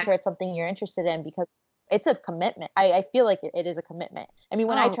 to make sure it's something you're interested in, because it's a commitment. I feel like it is a commitment. I mean,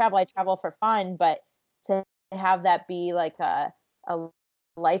 when I travel for fun, but to have that be like a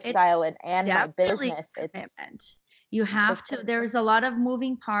lifestyle and my business, it's you have to, there's a lot of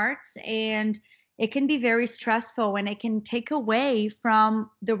moving parts and it can be very stressful and it can take away from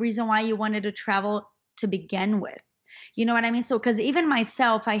the reason why you wanted to travel to begin with. You know what I mean? So, because even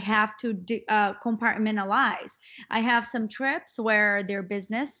myself, I have to compartmentalize. I have some trips where they're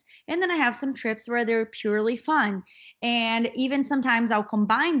business, and then I have some trips where they're purely fun. And even sometimes I'll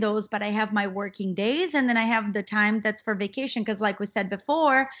combine those, but I have my working days, and then I have the time that's for vacation. Because, like we said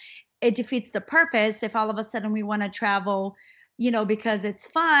before, it defeats the purpose if all of a sudden we want to travel, because it's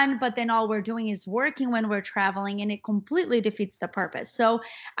fun, but then all we're doing is working when we're traveling, and it completely defeats the purpose. So,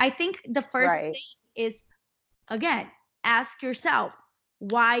 I think the first thing is, again, ask yourself,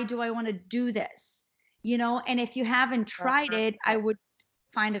 why do I want to do this? And if you haven't tried it, I would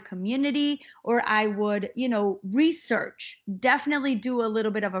find a community, or I would, research, definitely do a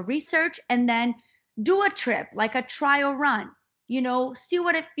little bit of a research, and then do a trip, like a trial run, see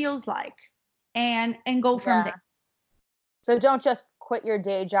what it feels like and go from there. So don't just quit your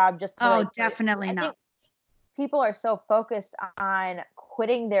day job just to definitely not. I think people are so focused on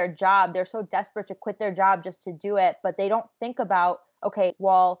quitting their job. They're so desperate to quit their job just to do it, but they don't think about, okay,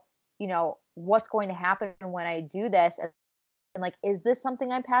 well, what's going to happen when I do this? And like, is this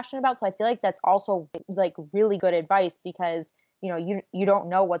something I'm passionate about? So I feel like that's also like really good advice, because, you don't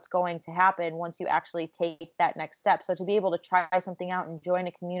know what's going to happen once you actually take that next step. So to be able to try something out and join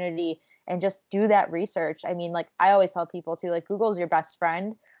a community and just do that research. I mean, like I always tell people too, like Google's your best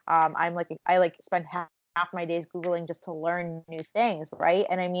friend. I spend half my days Googling just to learn new things, right?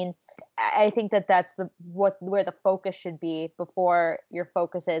 And I mean, I think that's where the focus should be before your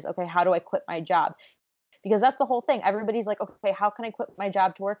focus is, okay, how do I quit my job? Because that's the whole thing. Everybody's like, okay, how can I quit my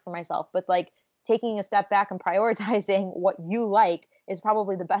job to work for myself? But like taking a step back and prioritizing what you like is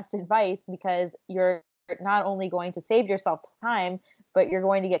probably the best advice, because you're not only going to save yourself time, but you're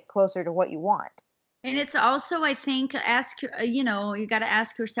going to get closer to what you want. And it's also, I think, you got to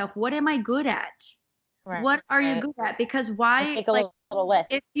ask yourself, what am I good at? Right. What are you good at? Because why? Make a little list.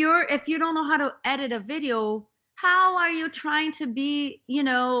 If you don't know how to edit a video, how are you trying to be,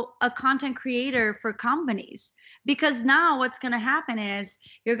 a content creator for companies? Because now what's going to happen is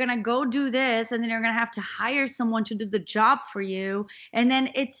you're going to go do this, and then you're going to have to hire someone to do the job for you. And then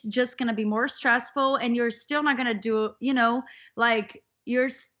it's just going to be more stressful, and you're still not going to do, you're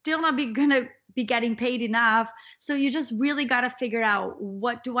still not going to be getting paid enough. So you just really got to figure out,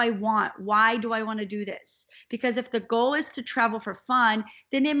 what do I want? Why do I want to do this? Because if the goal is to travel for fun,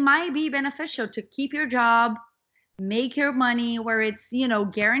 then it might be beneficial to keep your job, make your money where it's,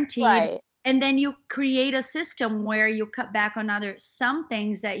 guaranteed. Right. And then you create a system where you cut back on some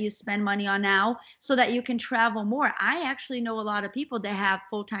things that you spend money on now, so that you can travel more. I actually know a lot of people that have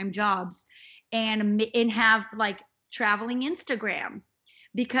full-time jobs and have like traveling Instagram,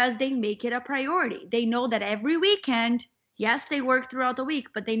 because they make it a priority. They know that every weekend, Yes, they work throughout the week,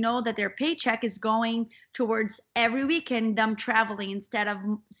 but they know that their paycheck is going towards every weekend them traveling instead of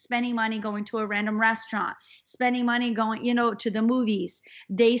spending money going to a random restaurant, spending money going, to the movies.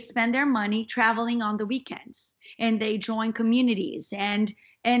 They spend their money traveling on the weekends, and they join communities, and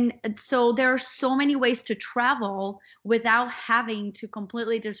so there are so many ways to travel without having to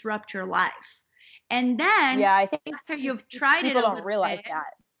completely disrupt your life. And then Yeah, I think after you've tried it people a don't little realize bit,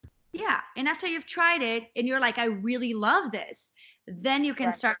 that. yeah. And after you've tried it and you're like, I really love this, then you can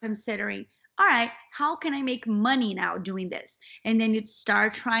Right. start considering, all right, how can I make money now doing this? And then you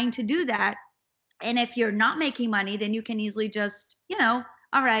start trying to do that. And if you're not making money, then you can easily just,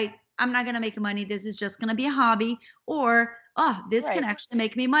 all right, I'm not going to make money. This is just going to be a hobby. Or, oh, this can Right. actually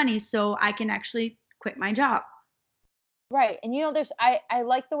make me money. So I can actually quit my job. Right. And I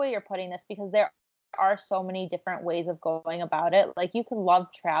like the way you're putting this, because there are so many different ways of going about it. Like, you can love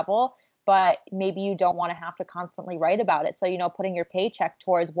travel, but maybe you don't want to have to constantly write about it. So, putting your paycheck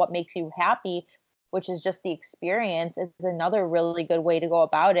towards what makes you happy, which is just the experience, is another really good way to go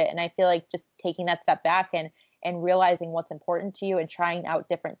about it. And I feel like just taking that step back and realizing what's important to you and trying out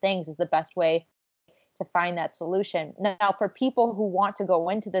different things is the best way to find that solution. Now, for people who want to go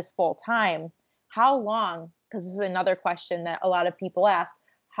into this full time, how long, because this is another question that a lot of people ask,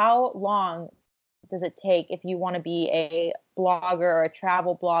 how long does it take if you want to be a blogger or a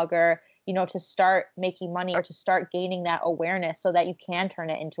travel blogger, to start making money or to start gaining that awareness so that you can turn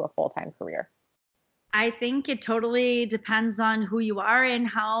it into a full-time career? I think it totally depends on who you are and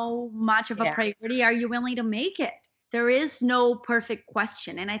how much of a priority are you willing to make it. There is no perfect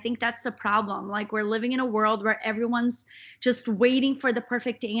question. And I think that's the problem. Like, we're living in a world where everyone's just waiting for the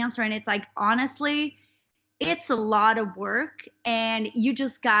perfect answer. And it's like, honestly, it's a lot of work, and you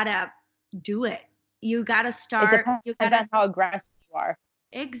just gotta do it. You gotta start. It depends on how aggressive you are.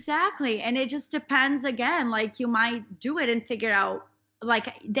 Exactly. And it just depends again. Like, you might do it and figure out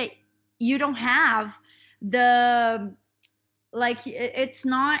like that you don't have the it's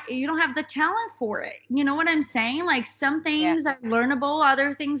not, you don't have the talent for it. You know what I'm saying? Like, some things are learnable,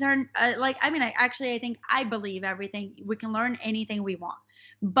 other things are I think, I believe everything, we can learn anything we want.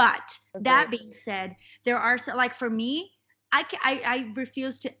 But that being said, there are like, for me, I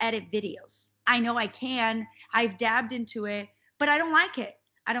refuse to edit videos. I know I can. I've dabbed into it, but I don't like it.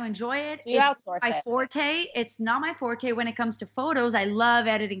 I don't enjoy it. You It's outsource my it. forte. It's not my forte when it comes to photos. I love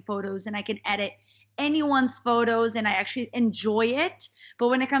editing photos, and I can edit anyone's photos, and I actually enjoy it. But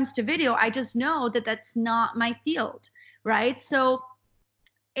when it comes to video, I just know that that's not my field, right? So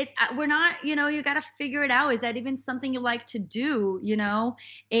we're not, you got to figure it out. Is that even something you like to do,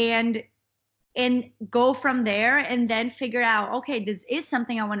 and go from there, and then figure out, okay, this is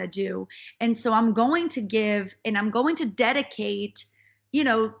something I want to do. And so I'm going to dedicate,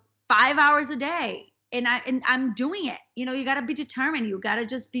 5 hours a day, and I'm doing it. You got to be determined. You got to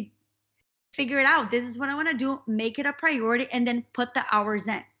just figure it out. This is what I want to do, make it a priority, and then put the hours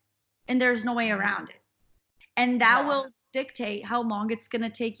in. And there's no way around it. And that will dictate how long it's going to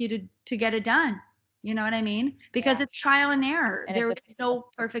take you to get it done. You know what I mean? Because it's trial and error. And there is no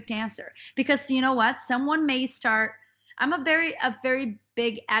perfect answer. Because you know what? Someone may start. I'm a very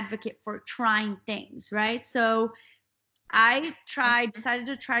big advocate for trying things, right? So I decided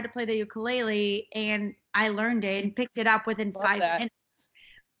to try to play the ukulele, and I learned it and picked it up within 5 minutes.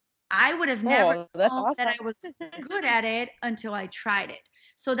 I would have never known that I was good at it until I tried it.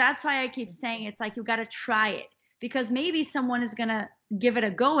 So that's why I keep saying, it's like, you got to try it, because maybe someone is going to give it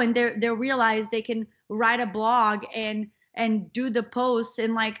a go, and they'll realize they can write a blog and do the posts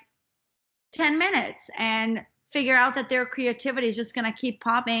in like 10 minutes, and figure out that their creativity is just going to keep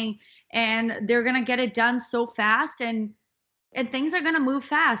popping, and they're going to get it done so fast, and things are going to move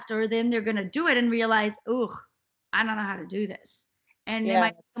fast. Or then they're going to do it and realize, ugh, I don't know how to do this. And it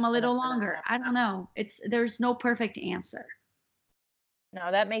might come a little longer. I don't know. There's no perfect answer.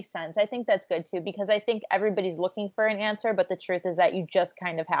 No, that makes sense. I think that's good too, because I think everybody's looking for an answer, but the truth is that you just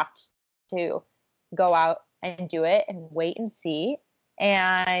kind of have to go out and do it and wait and see.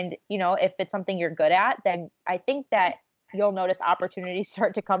 And, if it's something you're good at, then I think that you'll notice opportunities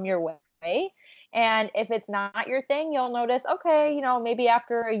start to come your way. And if it's not your thing, you'll notice, okay, maybe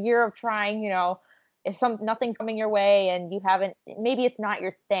after a year of trying, if nothing's coming your way and you haven't, maybe it's not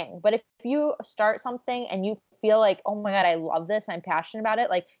your thing. But if you start something and you feel like, oh my God, I love this, I'm passionate about it,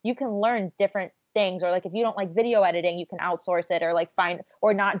 like, you can learn different things. Or like, if you don't like video editing, you can outsource it, or like find,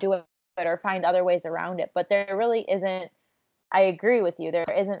 or not do it, or find other ways around it. But there really isn't, I agree with you, there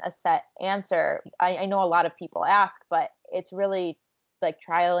isn't a set answer. I know a lot of people ask, but it's really like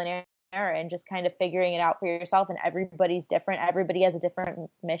trial and error, and just kind of figuring it out for yourself. And everybody's different. Everybody has a different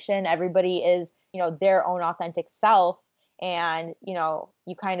mission. Everybody is, their own authentic self. and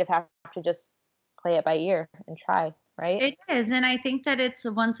you kind of have to just play it by ear and try, right? It is. And I think that it's,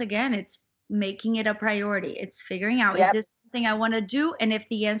 once again, it's making it a priority. It's figuring out, is Yep. this something I want to do? And if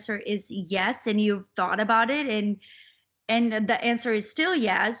the answer is yes, and you've thought about it, and the answer is still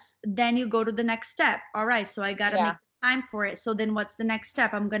yes, then you go to the next step. All right, so I got to make time for it. So then what's the next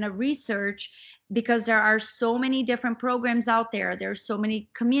step? I'm going to research, because there are so many different programs out there. There's so many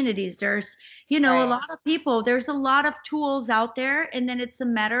communities. There's, a lot of people. There's a lot of tools out there. And then it's a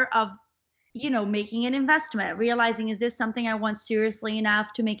matter of, making an investment, realizing, is this something I want seriously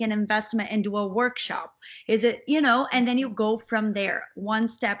enough to make an investment and do a workshop? Is it, and then you go from there, one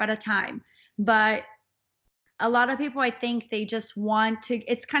step at a time. But a lot of people, I think they just want to,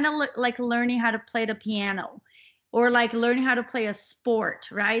 it's kind of like learning how to play the piano, or like learning how to play a sport,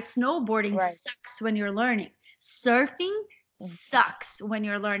 right? Snowboarding sucks when you're learning. Surfing sucks when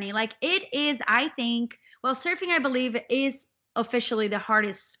you're learning. Like it is, I think, well, surfing, I believe, is officially the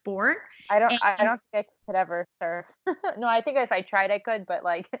hardest sport. I don't think I could ever surf. No, I think if I tried I could, but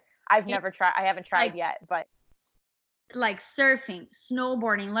like I haven't tried yet. But like surfing,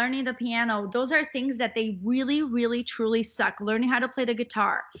 snowboarding, learning the piano, those are things that they really, really, truly suck. Learning how to play the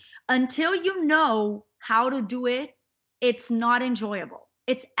guitar, until you know how to do it, it's not enjoyable.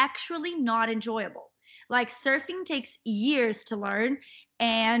 It's actually not enjoyable. Like surfing takes years to learn,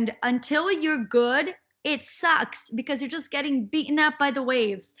 and until you're good, it sucks, because you're just getting beaten up by the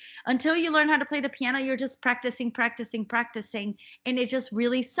waves. Until you learn how to play the piano, you're just practicing, and it just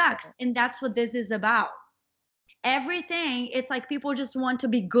really sucks. And that's what this is about. Everything, it's like people just want to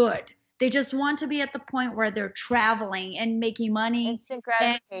be good. They just want to be at the point where they're traveling and making money. Instant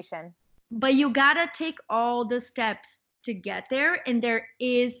gratification. But you got to take all the steps to get there, and there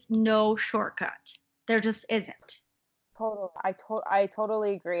is no shortcut. There just isn't. I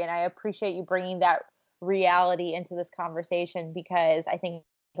totally agree, and I appreciate you bringing that reality into this conversation, because I think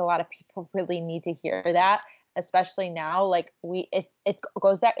a lot of people really need to hear that, especially now. Like it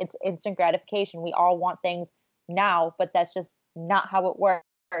goes back, it's instant gratification. We all want things now, but that's just not how it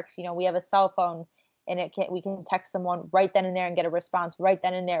works. We have a cell phone, and we can text someone right then and there and get a response right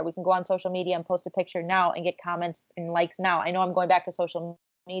then and there. We can go on social media and post a picture now and get comments and likes now. I know I'm going back to social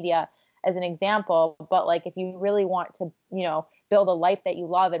media as an example, but like if you really want to, build a life that you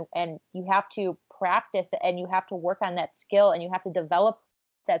love, and you have to practice, and you have to work on that skill, and you have to develop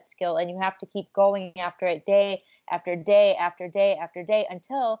that skill, and you have to keep going after it, day after day after day after day,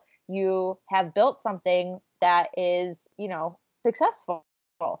 until you have built something that is, successful.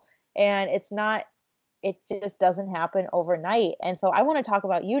 And it just doesn't happen overnight. And so I want to talk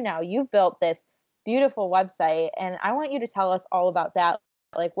about you now. You've built this beautiful website, and I want you to tell us all about that.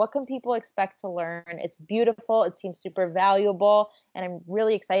 Like, what can people expect to learn? It's beautiful. It seems super valuable, and I'm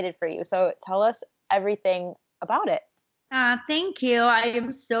really excited for you. So tell us everything about it. Thank you. I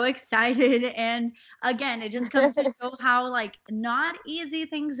am so excited. And again, it just comes to show how like not easy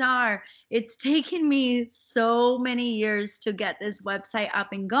things are. It's taken me so many years to get this website up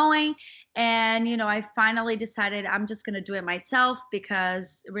and going. And, I finally decided I'm just going to do it myself,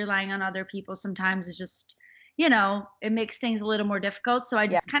 because relying on other people sometimes is just, it makes things a little more difficult. So I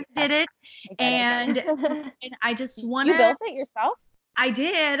just kind of did it. And I just want to. You built it yourself? I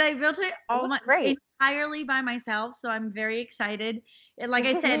did. I built it entirely by myself, so I'm very excited. And like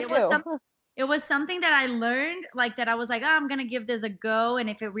I said, it was something that I learned, like that I was like, I'm gonna give this a go, and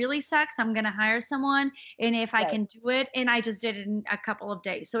if it really sucks, I'm gonna hire someone, and if I can do it, and I just did it in a couple of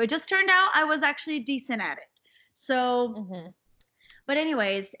days. So it just turned out I was actually decent at it. So. But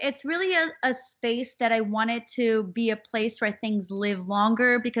anyways, it's really a space that I wanted to be a place where things live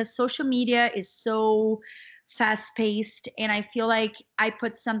longer, because social media is so fast paced, and I feel like I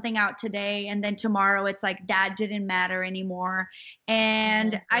put something out today and then tomorrow it's like that didn't matter anymore.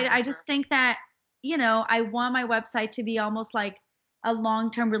 And I just think that, I want my website to be almost like a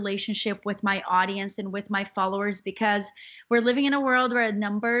long-term relationship with my audience and with my followers, because we're living in a world where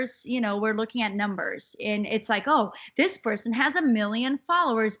numbers, we're looking at numbers, and it's like, oh, this person has 1 million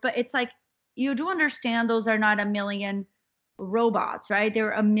followers, but it's like, you do understand those are not 1 million robots, right?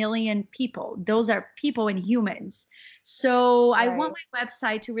 There are 1 million people. Those are people and humans. So I want my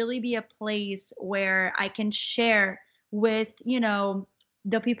website to really be a place where I can share with,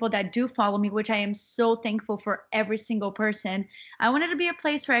 the people that do follow me, which I am so thankful for every single person. I want it to be a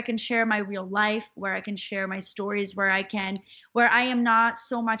place where I can share my real life, where I can share my stories, where I am not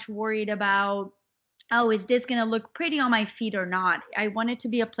so much worried about, oh, is this going to look pretty on my feed or not? I want it to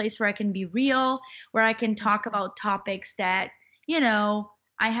be a place where I can be real, where I can talk about topics that,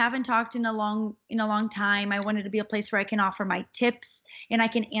 I haven't talked in a long time. I wanted to be a place where I can offer my tips and I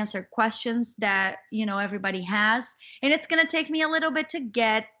can answer questions that, everybody has. And it's going to take me a little bit to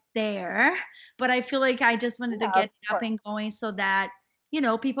get there, but I feel like I just wanted to get it up and going so that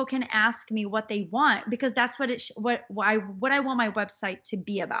people can ask me what they want, because that's what I want my website to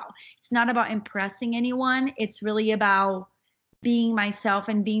be about. It's not about impressing anyone. It's really about being myself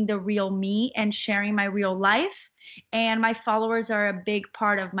and being the real me and sharing my real life. And my followers are a big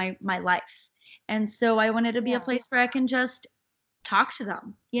part of my life. And so I wanted to be a place where I can just talk to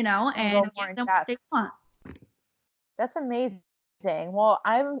them, and give them what they want. That's amazing. Well,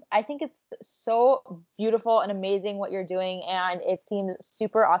 I think it's so beautiful and amazing what you're doing, and it seems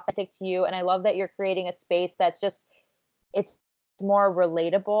super authentic to you. And I love that you're creating a space that's just, it's more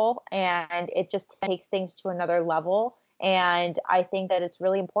relatable, and it just takes things to another level. And I think that it's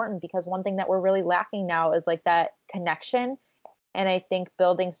really important, because one thing that we're really lacking now is like that connection. And I think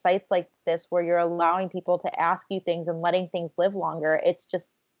building sites like this, where you're allowing people to ask you things and letting things live longer, it's just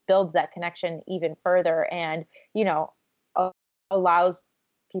builds that connection even further, and allows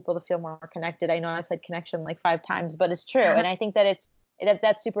people to feel more connected. I know I've said connection like 5 times, but it's true. And I think that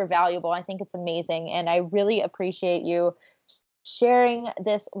that's super valuable. I think it's amazing. And I really appreciate you sharing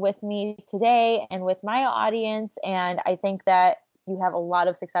this with me today and with my audience. And I think that you have a lot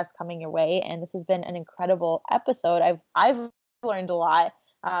of success coming your way. And this has been an incredible episode. I've learned a lot.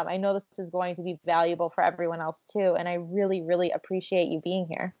 I know this is going to be valuable for everyone else too. And I really, really appreciate you being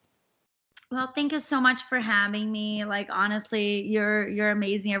here. Well, thank you so much for having me. Like, honestly, you're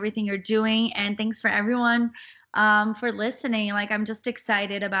amazing, everything you're doing. And thanks for everyone for listening. Like, I'm just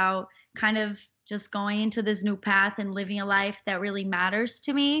excited about kind of just going into this new path and living a life that really matters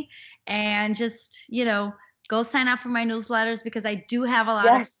to me. And just, go sign up for my newsletters, because I do have a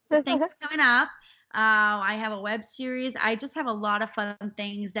lot of things coming up. I have a web series. I just have a lot of fun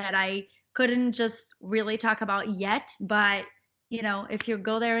things that I couldn't just really talk about yet, but if you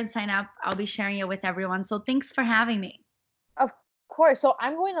go there and sign up, I'll be sharing it with everyone. So thanks for having me. Of course. So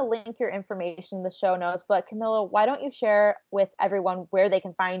I'm going to link your information in the show notes, but Camilla, why don't you share with everyone where they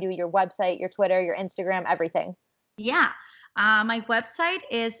can find you, your website, your Twitter, your Instagram, everything? Yeah. My website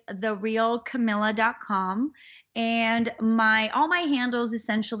is therealcamilla.com, and all my handles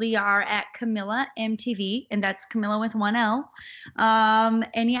essentially are at Camilla MTV, and that's Camilla with 1 L.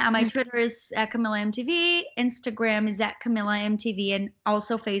 And yeah, my Twitter is at Camilla MTV, Instagram is at Camilla MTV, and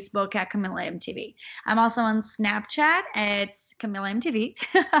also Facebook at Camilla MTV. I'm also on Snapchat. It's Camilla MTV.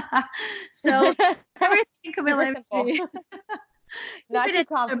 So everything Camilla MTV. Not too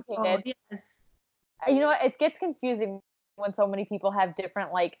complicated. Yes. You know what? It gets confusing when so many people have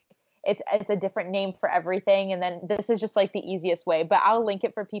different, like, it's a different name for everything, and then this is just like the easiest way. But I'll link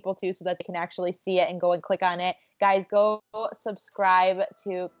it for people too, so that they can actually see it and go and click on it. Guys, go subscribe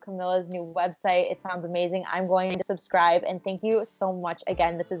to Camilla's new website. It sounds amazing. I'm going to subscribe, and thank you so much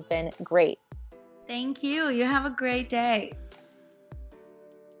again. This has been great. Thank you. You have a great day.